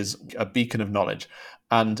journal is a beacon of knowledge.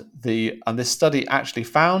 And this study actually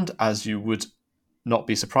found, as you would not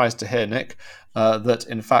be surprised to hear, Nick, that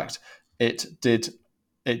in fact it did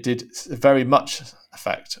very much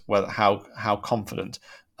affect how confident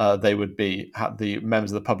they would be, how the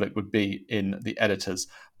members of the public would be in the editors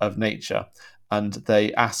of Nature. And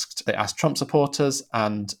they asked Trump supporters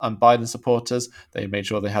and Biden supporters. They made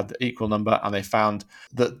sure they had the equal number, and they found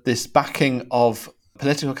that this backing of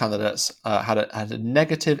political candidates had a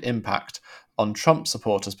negative impact on Trump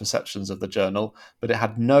supporters' perceptions of the journal, but it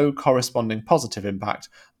had no corresponding positive impact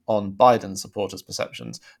on Biden supporters'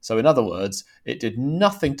 perceptions. So, in other words, it did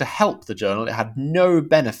nothing to help the journal. It had no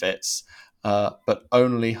benefits, but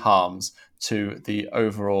only harms to the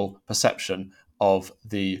overall perception of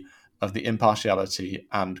the impartiality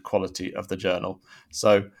and quality of the journal.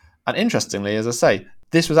 So, and interestingly, as I say,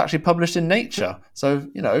 this was actually published in Nature. So,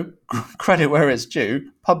 credit where it's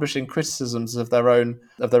due, publishing criticisms of their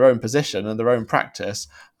own position and their own practice.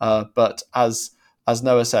 But as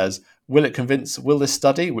Noah says, will this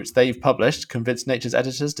study, which they've published, convince Nature's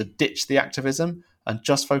editors to ditch the activism and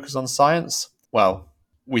just focus on science? Well,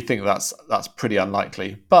 we think that's pretty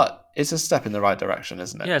unlikely, but it's a step in the right direction,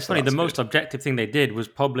 isn't it? Yeah, it's funny. The most objective thing they did was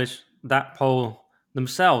publish that poll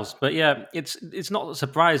themselves. But yeah, it's not a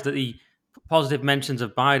surprise that the positive mentions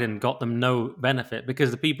of Biden got them no benefit,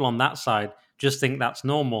 because the people on that side just think that's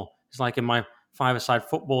normal. It's like in my five-a-side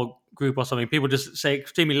football group or something. People just say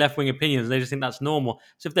extremely left-wing opinions. And they just think that's normal.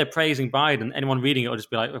 So if they're praising Biden, anyone reading it will just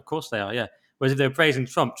be like, of course they are, yeah. Whereas if they're praising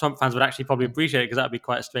Trump fans would actually probably appreciate it, because that would be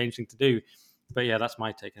quite a strange thing to do. But yeah, that's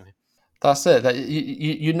my take on it. That's it. That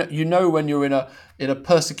you know when you're in a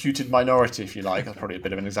persecuted minority, if you like. That's probably a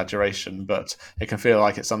bit of an exaggeration, but it can feel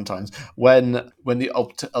like it sometimes. When the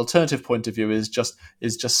alternative point of view is just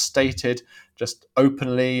stated just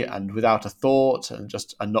openly and without a thought, and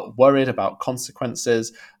not worried about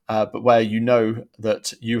consequences, but where you know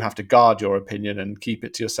that you have to guard your opinion and keep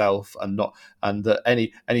it to yourself, and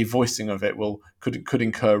that any voicing of it could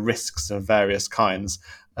incur risks of various kinds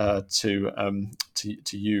to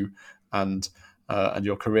you and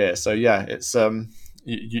your career. So yeah, it's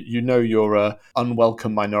you're a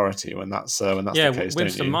unwelcome minority when that's the case.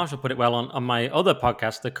 Winston Marshall put it well on my other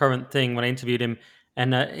podcast, The Current Thing, when I interviewed him,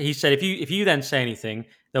 and he said if you then say anything,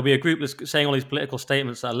 there'll be a group that's saying all these political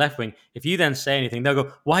statements that are left wing. If you then say anything, they'll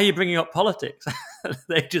go, "Why are you bringing up politics?"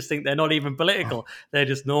 They just think they're not even political; they're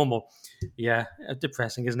just normal. Yeah,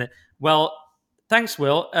 depressing, isn't it? Well, thanks,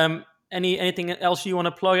 Will. Anything else you want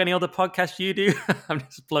to plug? Any other podcasts you do? I'm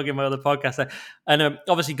just plugging my other podcast there. And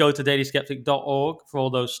obviously go to dailyskeptic.org for all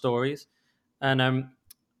those stories. And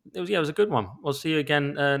it was a good one. We'll see you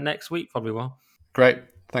again next week, probably will. Great.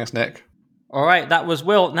 Thanks, Nick. All right, that was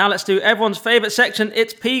Will. Now let's do everyone's favorite section.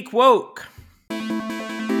 It's Peak Woke.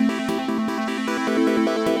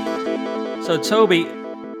 So Toby,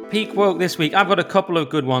 Peak Woke this week. I've got a couple of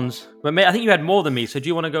good ones, but I think you had more than me. So do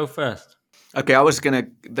you want to go first? Okay, I was gonna.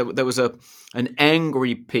 There was an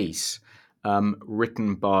angry piece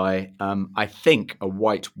written by I think a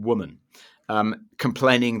white woman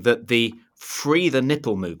complaining that the Free the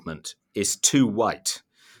Nipple movement is too white.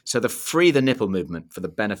 So the Free the Nipple movement, for the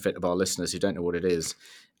benefit of our listeners who don't know what it is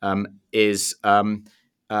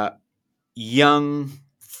young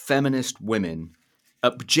feminist women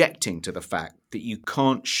objecting to the fact that you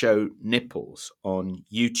can't show nipples on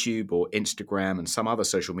YouTube or Instagram and some other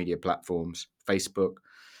social media platforms, Facebook.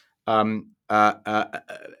 And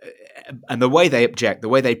the way they object, the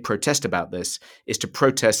way they protest about this is to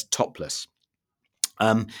protest topless.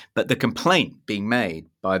 But the complaint being made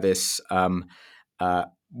by this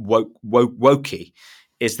wokey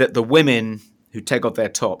is that the women who take off their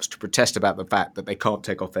tops to protest about the fact that they can't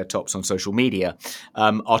take off their tops on social media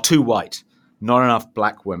are too white. Not enough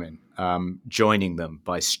black women joining them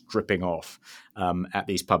by stripping off at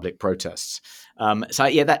these public protests. So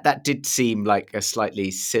yeah, that did seem like a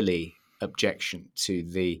slightly silly objection to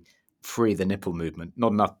the Free the Nipple movement.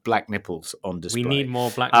 Not enough black nipples on display. We need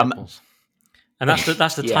more black nipples, and that's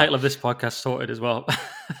the yeah. title of this podcast sorted as well.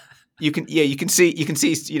 You can see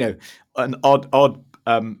an odd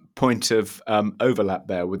point of overlap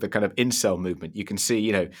there with the kind of incel movement. You can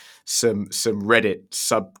see some Reddit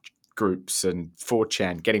subgroups and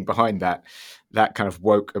 4chan getting behind that kind of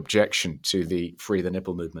woke objection to the Free the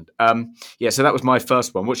Nipple movement. So that was my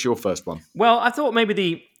first one. What's your first one? Well, I thought maybe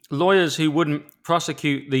the lawyers who wouldn't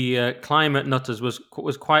prosecute the climate nutters was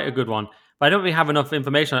quite a good one, but I don't really have enough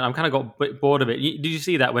information. I'm kind of got a bit bored of it. Did you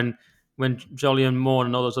see that when Jolyon Moore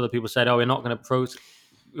and all those other people said, "Oh, we're not going to prosecute"?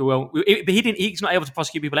 Well, but he's not able to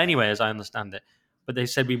prosecute people anyway, as I understand it. But they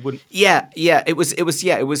said we wouldn't. Yeah. It was.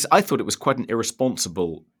 I thought it was quite an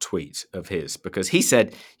irresponsible tweet of his, because he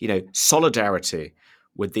said, solidarity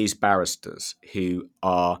with these barristers who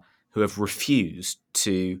have refused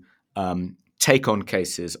to take on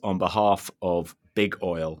cases on behalf of big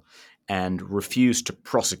oil and refuse to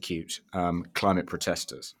prosecute climate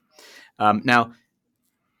protesters. Now,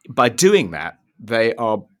 by doing that, they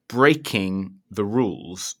are breaking the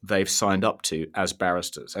rules they've signed up to as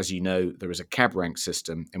barristers. As you know, there is a cab rank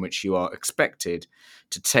system in which you are expected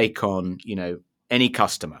to take on, any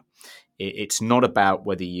customer. It's not about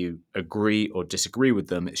whether you agree or disagree with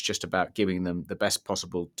them. It's just about giving them the best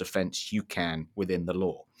possible defense you can within the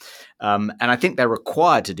law. And I think they're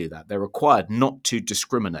required to do that. They're required not to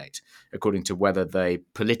discriminate according to whether they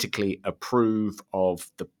politically approve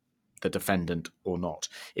of the defendant or not.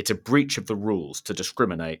 It's a breach of the rules to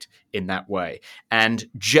discriminate in that way. And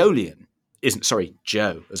Joe,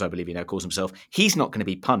 as I believe he now calls himself, he's not going to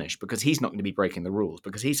be punished because he's not going to be breaking the rules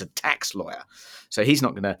because he's a tax lawyer. So he's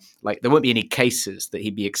not going to, there won't be any cases that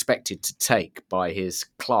he'd be expected to take by his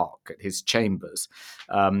clerk at his chambers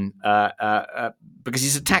because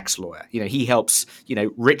he's a tax lawyer. He helps,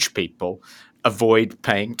 rich people avoid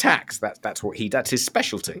paying tax. That's his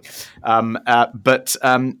specialty. But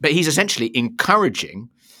he's essentially encouraging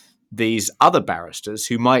these other barristers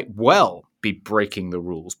who might well be breaking the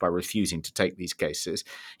rules by refusing to take these cases.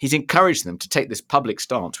 He's encouraged them to take this public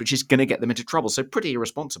stance, which is going to get them into trouble. So pretty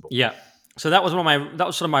irresponsible. Yeah. So that was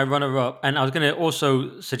sort of my runner-up, and I was going to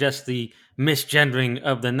also suggest the misgendering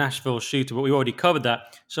of the Nashville shooter, but we already covered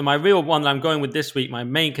that. So my real one that I'm going with this week, my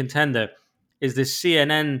main contender, is this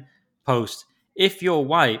CNN post. If you're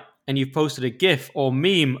white and you've posted a GIF or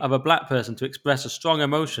meme of a black person to express a strong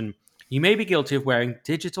emotion, you may be guilty of wearing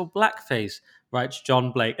digital blackface, writes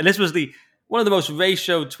John Blake. And this was one of the most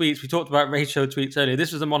ratio tweets. We talked about ratio tweets earlier.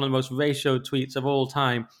 This was one of the most ratio tweets of all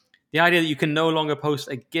time. The idea that you can no longer post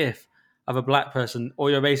a GIF of a black person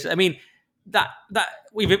or your race. I mean, that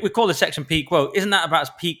we call this section peak woke. Isn't that about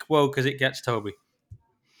as peak woke as it gets, Toby?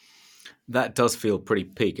 That does feel pretty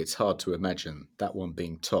peak. It's hard to imagine that one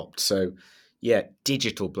being topped. So, yeah,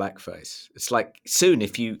 digital blackface. It's like soon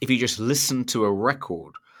if you just listen to a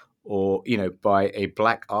record or, by a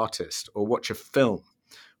black artist or watch a film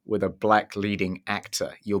with a black leading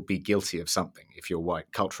actor, you'll be guilty of something if you're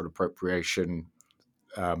white. Cultural appropriation,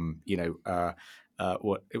 what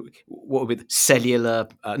would be the cellular?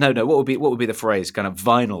 What would be the phrase? Kind of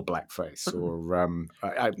vinyl blackface, or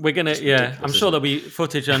we're gonna. Yeah, I'm sure there'll be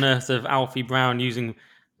footage unearthed of Alfie Brown using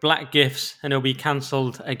black GIFs, and it'll be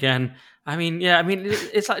cancelled again.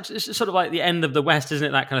 It's sort of like the end of the West, isn't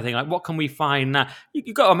it? That kind of thing. Like, what can we find now?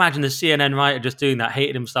 You've got to imagine the CNN writer just doing that,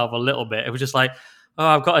 hated himself a little bit. It was just like, oh,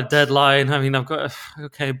 I've got a deadline. I mean, I've got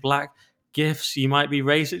black GIFs. You might be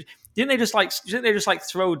racist. Didn't they just like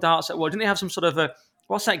throw darts at what? Didn't they have some sort of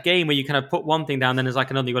what's that game where you kind of put one thing down, then there's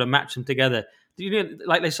like another, you got to match them together? Do you know,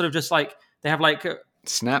 like they sort of just like they have like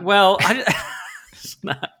Snap? Well,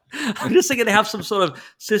 Snap. I'm just thinking they have some sort of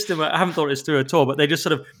system. I haven't thought this through at all, but they just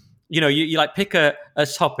sort of, you like pick a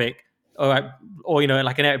topic, or like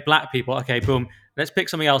an area of black people. Okay, boom. Let's pick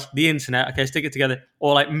something else. The internet. Okay, stick it together,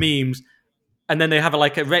 or like memes. And then they have a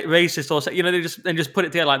racist or they just put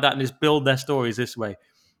it together like that and just build their stories this way.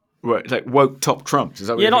 Right, like woke top trumps. Is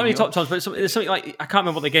that what not really top trumps, but it's something like, I can't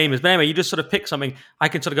remember what the game is. But anyway, you just sort of pick something. I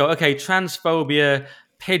can sort of go, okay, transphobia,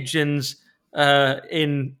 pigeons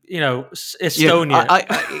in Estonia. Yeah,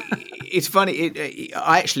 it's funny.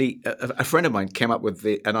 I actually, a friend of mine came up with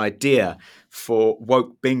an idea for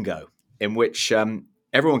woke bingo, in which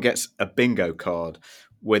everyone gets a bingo card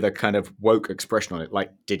with a kind of woke expression on it,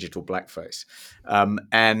 like digital blackface,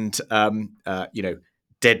 and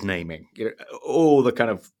dead naming, all the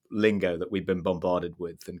kind of lingo that we've been bombarded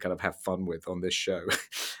with and kind of have fun with on this show.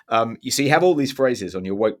 You have all these phrases on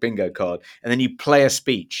your woke bingo card, and then you play a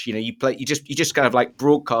speech. You just kind of like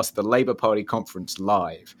broadcast the Labour Party conference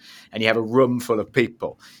live, and you have a room full of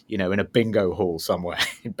people, in a bingo hall somewhere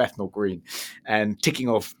in Bethnal Green, and ticking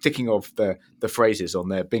off the phrases on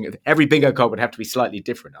their bingo. Every bingo card would have to be slightly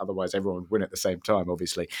different, otherwise everyone would win at the same time,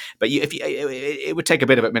 obviously. But it would take a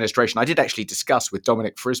bit of administration. I did actually discuss with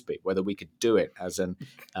Dominic Frisby whether we could do it as an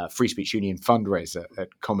Free Speech Union fundraiser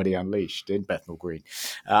at Comedy Unleashed in Bethnal Green.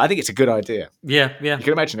 I think it's a good idea. Yeah. You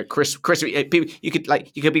can imagine it, Chris. You could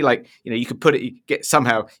put it.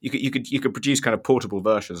 You could produce kind of portable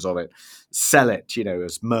versions of it, sell it,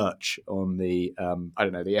 as merch on the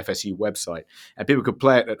the FSU website, and people could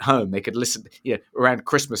play it at home. They could listen, around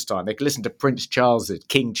Christmas time. They could listen to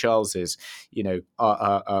King Charles's,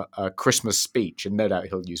 Christmas speech, and no doubt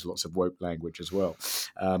he'll use lots of woke language as well.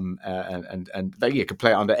 And they could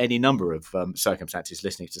play it under any number of circumstances,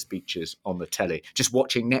 listening to speeches on the telly, just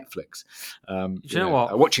watching Netflix. You know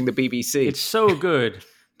what? Watching the BBC. It's so good,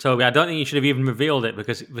 Toby. I don't think you should have even revealed it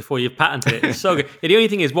because before you've patented it. It's so good. The only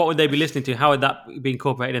thing is, what would they be listening to? How would that be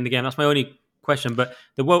incorporated in the game? That's my only question. But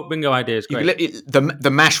the woke bingo idea is great. The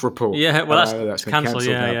MASH report. Yeah, well, that's cancelled.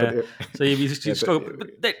 Yeah. So you just go.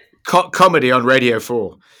 Comedy on Radio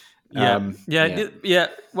 4. Yeah.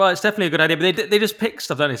 Well, it's definitely a good idea, but they just pick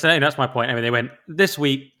stuff, don't they? So that's my point. I mean, they went this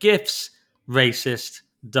week: GIFs, racist,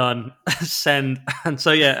 done, send. And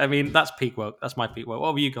so, yeah, I mean, that's peak woke. That's my peak woke. What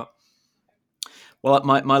have you got? Well,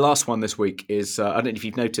 my last one this week is I don't know if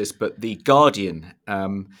you've noticed, but the Guardian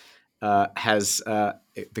has the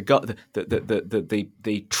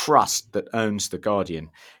trust that owns the Guardian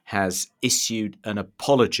has issued an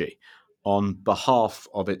apology on behalf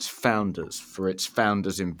of its founders for its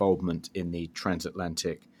founders' involvement in the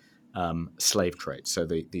transatlantic slave trade. So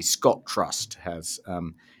the Scott Trust has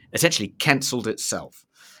essentially cancelled itself.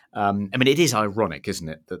 I mean, it is ironic, isn't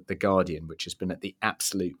it, that the Guardian, which has been at the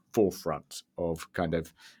absolute forefront of kind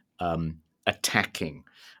of attacking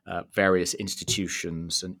various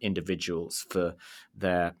institutions and individuals for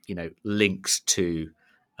their, links to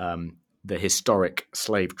the historic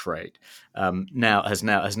slave trade, now has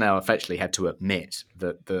now effectively had to admit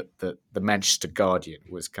that the Manchester Guardian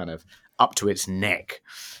was kind of up to its neck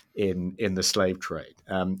in the slave trade.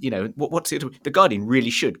 What's it? The Guardian really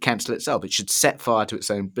should cancel itself. It should set fire to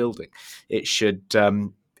its own building. It should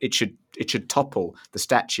topple the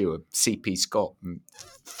statue of C.P. Scott and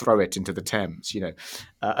throw it into the Thames.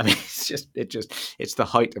 I mean, it's the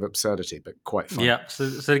height of absurdity, but quite funny. Yeah. So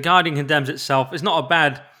the Guardian condemns itself. It's not a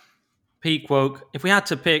bad peak woke. If we had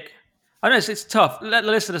to pick, I don't know. It's tough. Let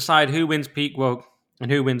the listener decide who wins peak woke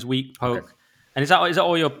and who wins weak poke. Okay. And is that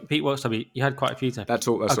all your peak wokes? You had quite a few times. That's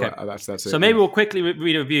all. That's okay. All right. That's it. So maybe we'll quickly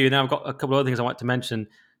read a review. Now I've got a couple of other things I want to mention.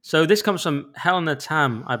 So this comes from Helena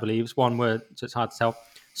Tam, I believe. It's one word, so it's hard to tell.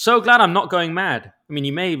 So glad I'm not going mad. I mean,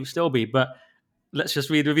 you may still be, but let's just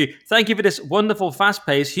read the review. Thank you for this wonderful,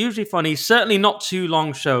 fast-paced, hugely funny, certainly not too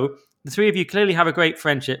long show. The three of you clearly have a great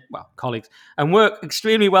friendship, well, colleagues, and work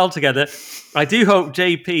extremely well together. I do hope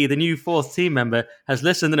JP, the new fourth team member, has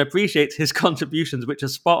listened and appreciates his contributions, which are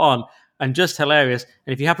spot on and just hilarious.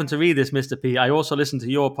 And if you happen to read this, Mr. P, I also listen to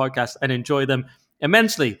your podcast and enjoy them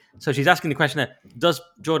immensely. So she's asking the question there, does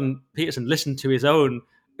Jordan Peterson listen to his own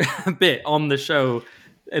bit on the show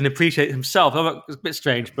and appreciate himself? It's a bit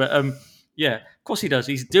strange, but yeah, of course he does.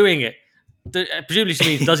 He's doing it. Presumably she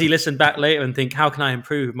means, does he listen back later and think, how can I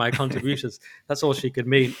improve my contributions? That's all she could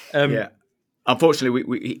mean. Yeah. Unfortunately,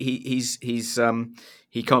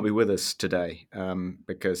 he can't be with us today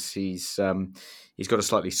because he's got a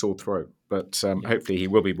slightly sore throat. But hopefully he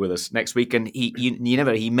will be with us next week, and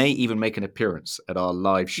he may even make an appearance at our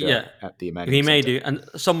live show at the Emmanuel He may Centre. do. And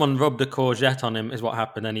someone rubbed a courgette on him, is what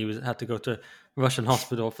happened, and he had to go to Russian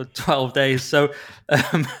hospital for 12 days. So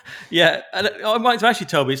yeah, and I might to actually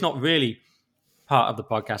tell me it's not really part of the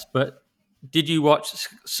podcast, but did you watch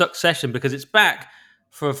Succession? Because it's back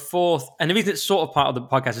for a fourth, and the reason it's sort of part of the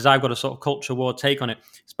podcast is I've got a sort of culture war take on it.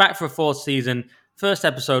 It's back for a fourth season. First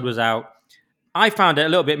episode was out. I found it a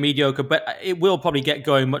little bit mediocre, but it will probably get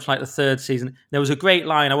going much like the third season. There was a great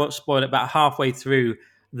line, I won't spoil it, about halfway through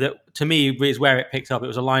that to me is where it picked up. It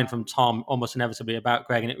was a line from Tom almost inevitably about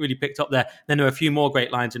Greg, and it really picked up there. Then there were a few more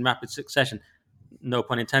great lines in rapid succession, no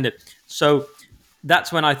pun intended. So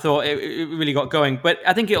that's when I thought it really got going. But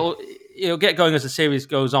I think it'll get going as the series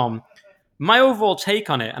goes on. My overall take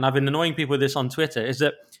on it, and I've been annoying people with this on Twitter, is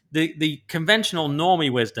that the conventional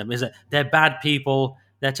normie wisdom is that they're bad people,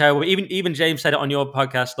 they're terrible. Even James said it on your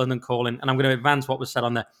podcast, London Calling, and I'm going to advance what was said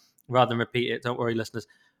on there rather than repeat it. Don't worry, listeners.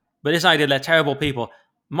 But this idea they're terrible people.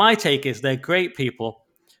 My take is they're great people.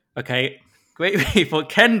 Okay, great people.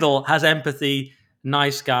 Kendall has empathy,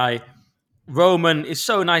 nice guy. Roman is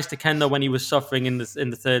so nice to Kendall when he was suffering in the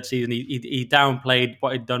third season. He downplayed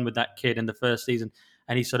what he'd done with that kid in the first season,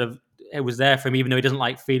 and it was there for him, even though he doesn't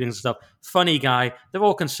like feelings and stuff. Funny guy. They're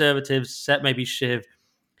all conservatives, except maybe Shiv.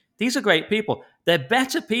 These are great people. They're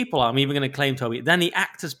better people, I'm even going to claim, Toby, than the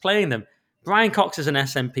actors playing them. Brian Cox is an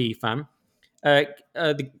SNP fan.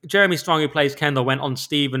 Jeremy Strong, who plays Kendall, went on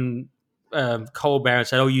Stephen Colbert and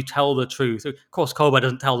said, "Oh, you tell the truth." Of course, Colbert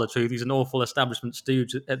doesn't tell the truth. He's an awful establishment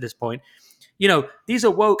stooge at this point. These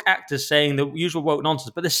are woke actors saying the usual woke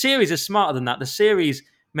nonsense, but the series is smarter than that. The series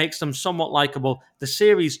makes them somewhat likable. The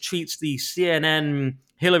series treats the CNN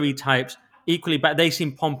Hillary types equally bad. They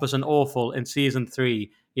seem pompous and awful in season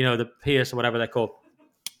 3. The Pierce or whatever they're called.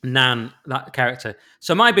 Nan, that character.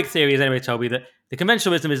 So my big theory is anyway, Toby, that the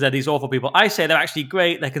conventional wisdom is they're these awful people. I say they're actually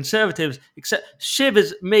great. They're conservatives, except Shiv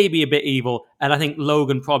is maybe a bit evil, and I think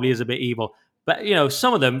Logan probably is a bit evil. But,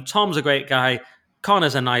 some of them, Tom's a great guy,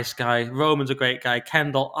 Connor's a nice guy, Roman's a great guy,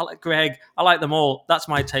 Kendall, I like Greg, I like them all. That's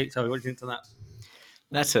my take, Toby. What do you think to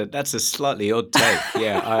that? That's a slightly odd take.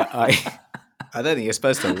 Yeah, I don't think you're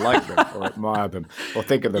supposed to like them or admire them or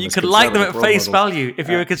think of them. You as could like them at role face models. value if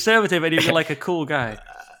you're a conservative and you're like a cool guy.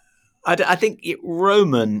 I think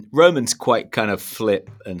Roman's quite kind of flip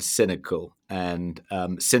and cynical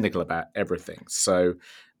about everything. So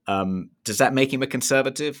Does that make him a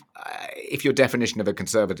conservative? If your definition of a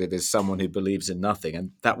conservative is someone who believes in nothing,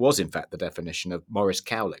 and that was in fact the definition of Maurice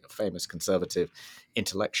Cowling, a famous conservative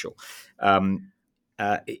intellectual.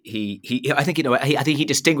 I think he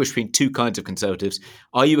distinguished between two kinds of conservatives.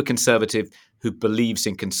 Are you a conservative who believes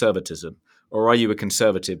in conservatism, or are you a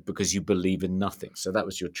conservative because you believe in nothing? So that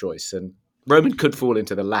was your choice, and Roman could fall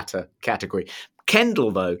into the latter category.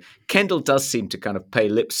 Kendall does seem to kind of pay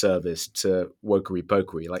lip service to wokery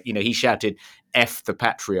pokery. Like, he shouted "F the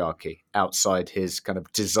patriarchy" outside his kind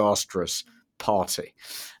of disastrous party,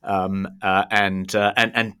 and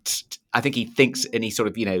I think he thinks, and he sort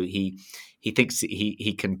of, he thinks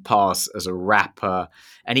he can pass as a rapper,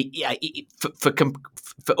 and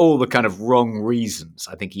for all the kind of wrong reasons.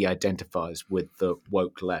 I think he identifies with the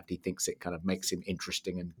woke left. He thinks it kind of makes him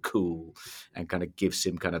interesting and cool, and kind of gives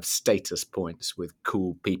him kind of status points with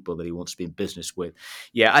cool people that he wants to be in business with.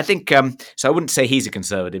 Yeah, I think so. I wouldn't say he's a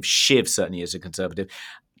conservative. Shiv certainly is a conservative.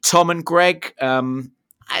 Tom and Greg,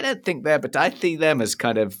 I don't think but I see them as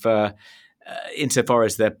kind of. Insofar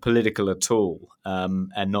as they're political at all,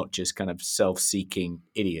 and not just kind of self-seeking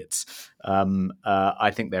idiots,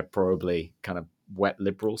 I think they're probably kind of wet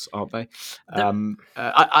liberals, aren't they?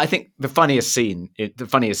 I think the funniest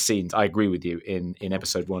scenes, I agree with you, in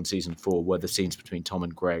episode 1, season 4, were the scenes between Tom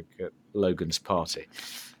and Greg at Logan's party.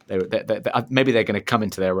 Maybe they're going to come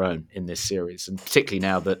into their own in this series, and particularly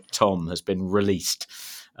now that Tom has been released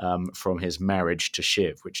from his marriage to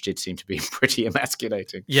Shiv, which did seem to be pretty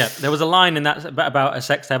emasculating. Yeah, there was a line in that about a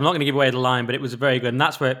sex tape. I'm not going to give away the line, but it was very good, and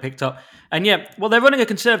that's where it picked up. And yeah, well, they're running a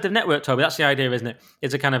conservative network, Toby. That's the idea, isn't it?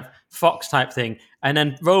 It's a kind of Fox type thing. And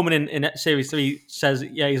then Roman in series 3 says,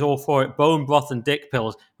 yeah, he's all for it. Bone broth and dick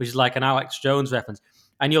pills, which is like an Alex Jones reference.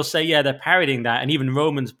 And you'll say, yeah, they're parodying that, and even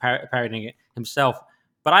Roman's parodying it himself.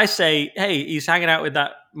 But I say, hey, he's hanging out with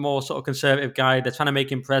that more sort of conservative guy. They're trying to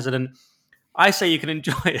make him president. I say you can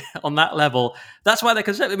enjoy it on that level. That's why they're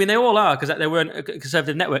conservative. I mean, they all are, because they were a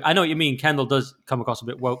conservative network. I know what you mean. Kendall does come across a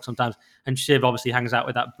bit woke sometimes, and Shiv obviously hangs out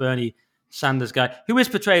with that Bernie Sanders guy, who is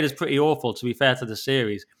portrayed as pretty awful, to be fair to the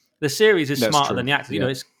series. The series is smarter than the actors. Yeah.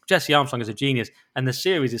 It's Jesse Armstrong is a genius, and the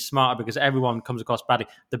series is smarter because everyone comes across badly.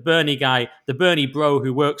 The Bernie guy, the Bernie bro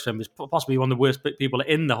who works for him, is possibly one of the worst people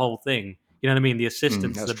in the whole thing. You know what I mean? The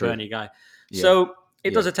assistant to the Bernie guy. Yeah. So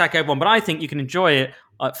it does attack everyone, but I think you can enjoy it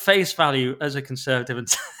at face value as a conservative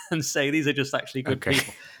and say these are just actually good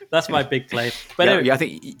people. That's my big play. But anyway, I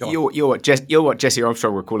think you're what Jesse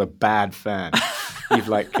Armstrong would call a bad fan.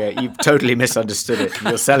 You've totally misunderstood it, and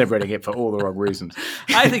you're celebrating it for all the wrong reasons.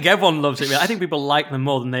 I think everyone loves it. Really. I think people like them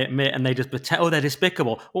more than they admit, and they just pretend, they're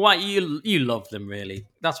despicable. Well, why you love them, really?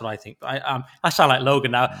 That's what I think. I sound like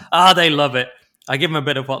Logan now. They love it. I give them a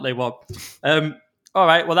bit of what they want. All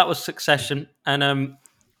right, well, that was Succession. And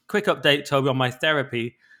quick update, Toby, on my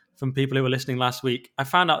therapy from people who were listening last week. I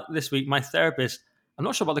found out this week my therapist, I'm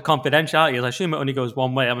not sure what the confidentiality is. I assume it only goes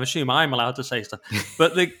one way. I'm assuming I'm allowed to say stuff.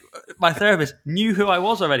 But my therapist knew who I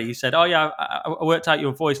was already. He said, oh, yeah, I worked out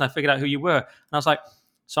your voice and I figured out who you were. And I was like,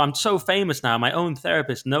 so I'm so famous now. My own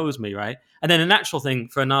therapist knows me, right? And then a natural thing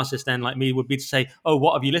for a narcissist then like me would be to say, oh,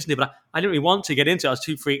 what have you listened to? But I didn't really want to get into it. I was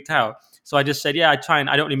too freaked out. So I just said, yeah, I try and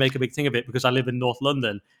I don't really make a big thing of it because I live in North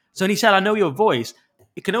London. So he said, I know your voice.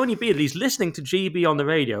 It can only be that he's listening to GB on the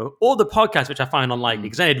radio or the podcast, which I find unlikely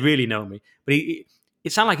because then he'd really know me. But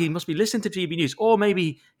it sounded like he must be listening to GB News, or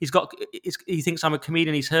maybe he thinks I'm a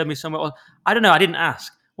comedian. He's heard me somewhere. Or, I don't know. I didn't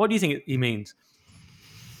ask. What do you think he means?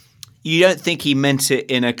 You don't think he meant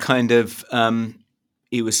it in a kind of?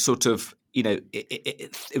 It was sort of,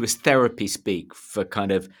 it was therapy speak for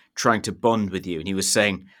kind of trying to bond with you, and he was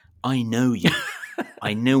saying, "I know you."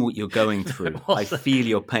 I know what you're going through. I feel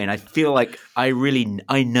your pain. I feel like I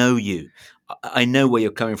know you. I know where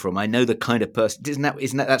you're coming from. I know the kind of person. Isn't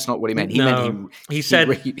that? That's not what he meant. He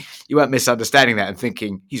said you weren't misunderstanding that and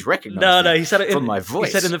thinking he's recognized. No. He said it from my voice.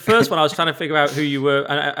 He said in the first one I was trying to figure out who you were,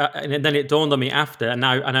 and then it dawned on me after, and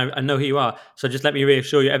now I know who you are. So just let me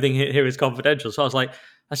reassure you, everything here is confidential. So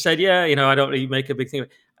I said, yeah, I don't really make a big thing of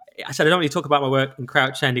it. I said, I don't really talk about my work in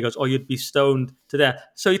Crouch End. He goes, you'd be stoned to death.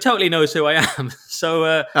 So he totally knows who I am.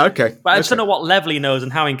 So, okay. But I just don't know what level he knows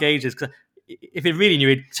and how engaged he is. Because if he really knew,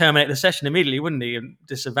 he'd terminate the session immediately, wouldn't he? And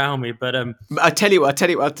disavow me. But I tell you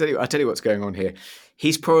what's going on here.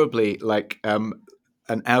 He's probably like an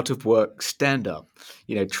out of work stand-up,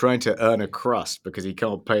 trying to earn a crust because he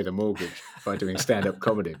can't pay the mortgage by doing stand-up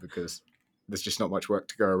comedy because there's just not much work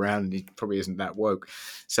to go around, and he probably isn't that woke.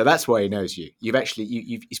 So that's why he knows you.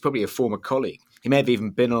 He's probably a former colleague. He may have even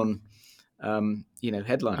been on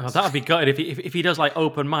headliners. Oh, that would be good if he does like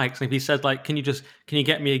open mics, and if he says like, can you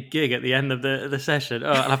get me a gig at the end of the session?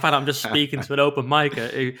 Oh, and I find I'm just speaking to an open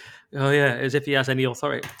micer who, as if he has any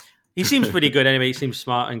authority. He seems pretty good anyway. He seems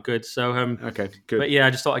smart and good. So okay, good. But yeah, I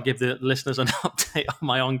just thought I'd give the listeners an update on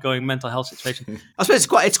my ongoing mental health situation. I suppose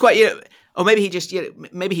it's quite or maybe he just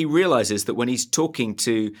maybe he realizes that when he's talking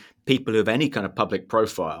to people who have any kind of public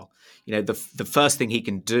profile, the first thing he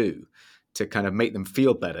can do to kind of make them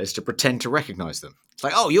feel better is to pretend to recognize them. It's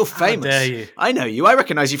like, oh, you're famous. How dare you? I know you. I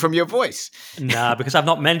recognize you from your voice. Nah, because I've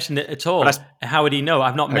not mentioned it at all. How would he know?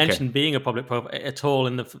 I've not mentioned being a public profile at all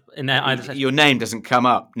in either session. Your name doesn't come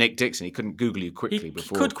up, Nick Dixon. He couldn't Google you quickly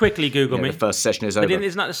before. He could quickly Google me. The first session is over. But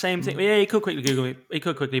isn't that the same thing? Yeah, he could quickly Google me. He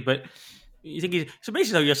could quickly, but you think so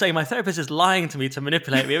basically you're saying my therapist is lying to me to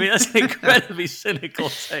manipulate me. I mean, that's an incredibly cynical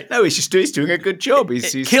take. No, he's doing a good job.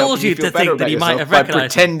 He's kills you to think that he might have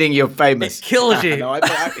recognized by pretending you're famous. It kills you. No,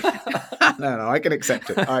 I can accept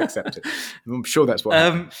it. I accept it. I'm sure that's what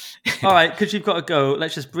happened. All right, because you've got to go,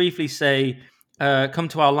 let's just briefly say, come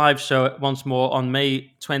to our live show once more on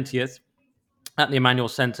May 20th at the Emmanuel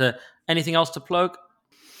Centre. Anything else to plug?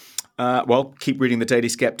 Well, keep reading The Daily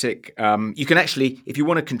Skeptic. You can actually, if you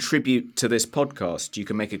want to contribute to this podcast, you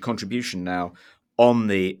can make a contribution now on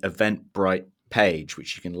the Eventbrite page,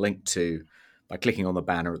 which you can link to by clicking on the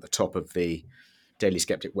banner at the top of the Daily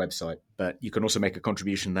Skeptic website. But you can also make a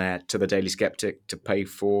contribution there to The Daily Skeptic to pay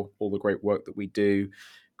for all the great work that we do.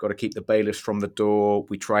 Got to keep the bailiffs from the door.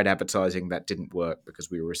 We tried advertising. That didn't work because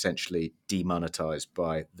we were essentially demonetized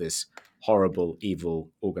by this horrible,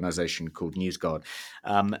 evil organization called NewsGuard.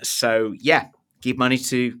 So, give money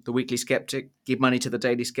to The Weekly Skeptic, give money to The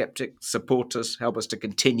Daily Skeptic, support us, help us to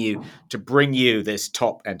continue to bring you this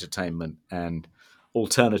top entertainment and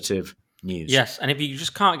alternative news. Yes, and if you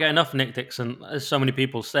just can't get enough Nick Dixon, as so many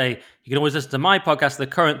people say, you can always listen to my podcast, The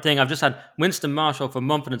Current Thing. I've just had Winston Marshall from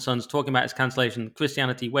Mumford & Sons talking about his cancellation,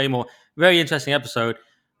 Christianity, way more. Very interesting episode.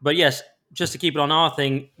 But yes, just to keep it on our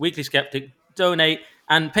thing, Weekly Skeptic, donate,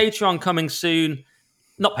 and Patreon coming soon.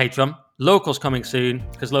 Not Patreon, Locals coming soon,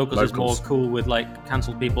 because Locals is more cool with like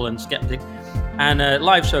cancelled people and skeptic. And a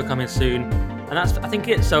live show coming soon. And that's, I think,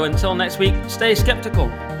 it. So until next week, stay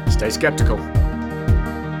skeptical. Stay skeptical.